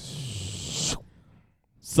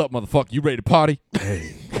 Sup, motherfucker? You ready to party?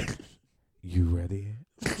 Hey, you ready?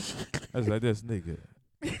 I was like this, nigga.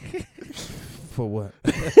 For what?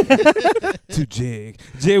 To jig.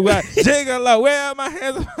 Jiggle, where are my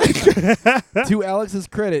hands? To Alex's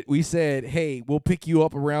credit, we said, "Hey, we'll pick you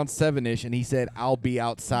up around 7-ish," and he said, "I'll be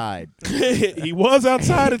outside." He was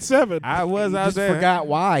outside at 7. I was He out just there. forgot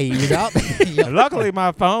why he was out there. Luckily,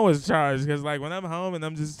 my phone was charged because, like, when I'm home and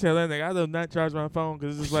I'm just chilling, like, I do not charge my phone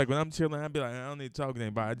because it's just like when I'm chilling, I be like, I don't need to talk to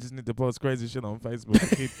anybody. I just need to post crazy shit on Facebook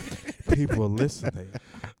to keep people listening.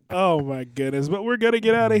 Oh my goodness! But we're gonna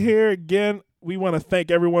get out of here again. We want to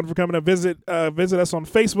thank everyone for coming to visit us on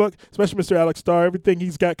Facebook, especially Mr. Alexx Starr. Everything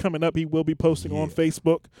he's got coming up, he will be posting on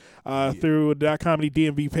Facebook through the Comedy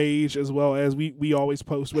DMV page, as well as we always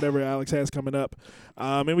post whatever Alex has coming up.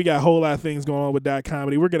 And we got a whole lot of things going on with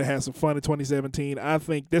Comedy. We're going to have some fun in 2017. I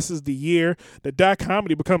think this is the year that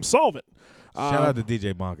Comedy becomes solvent. Shout out to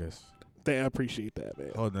DJMarcus. I appreciate that,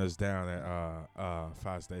 man. Holding us down at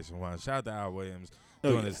 5 Station 1. Shout out to Al Williams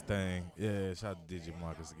doing his thing. Yeah, shout out to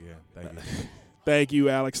DJMarcus again. Thank you. Thank you,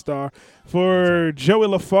 Alexx Starr. For Joey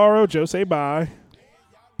LaFaro, Joe, say bye.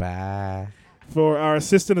 Bye. For our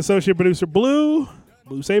assistant associate producer, Blue,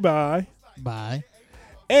 say bye. Bye.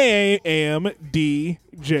 AM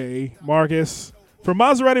DJMarcus. For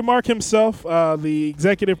Maserati Mark himself, the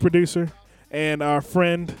executive producer, and our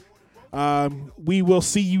friend, we will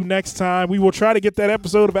see you next time. We will try to get that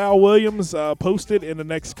episode of Al Williams posted in the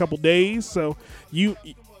next couple days. So you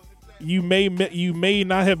may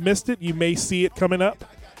not have missed it. You may see it coming up.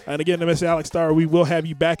 And again, to Mr. Alexx Starr, we will have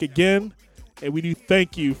you back again. And we do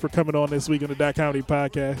thank you for coming on this week on the Comedy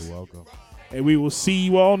Podcast. You're welcome. And we will see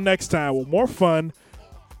you all next time with more fun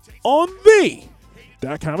on the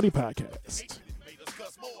Comedy Podcast.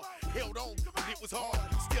 Held on, and it was hard.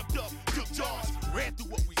 Stepped up, took charge, ran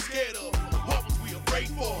through what we scared of. What was we afraid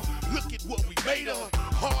for? Look at what we made of.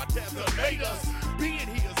 Hard has made us. Being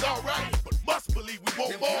here is alright, but must believe we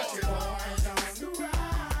won't fall.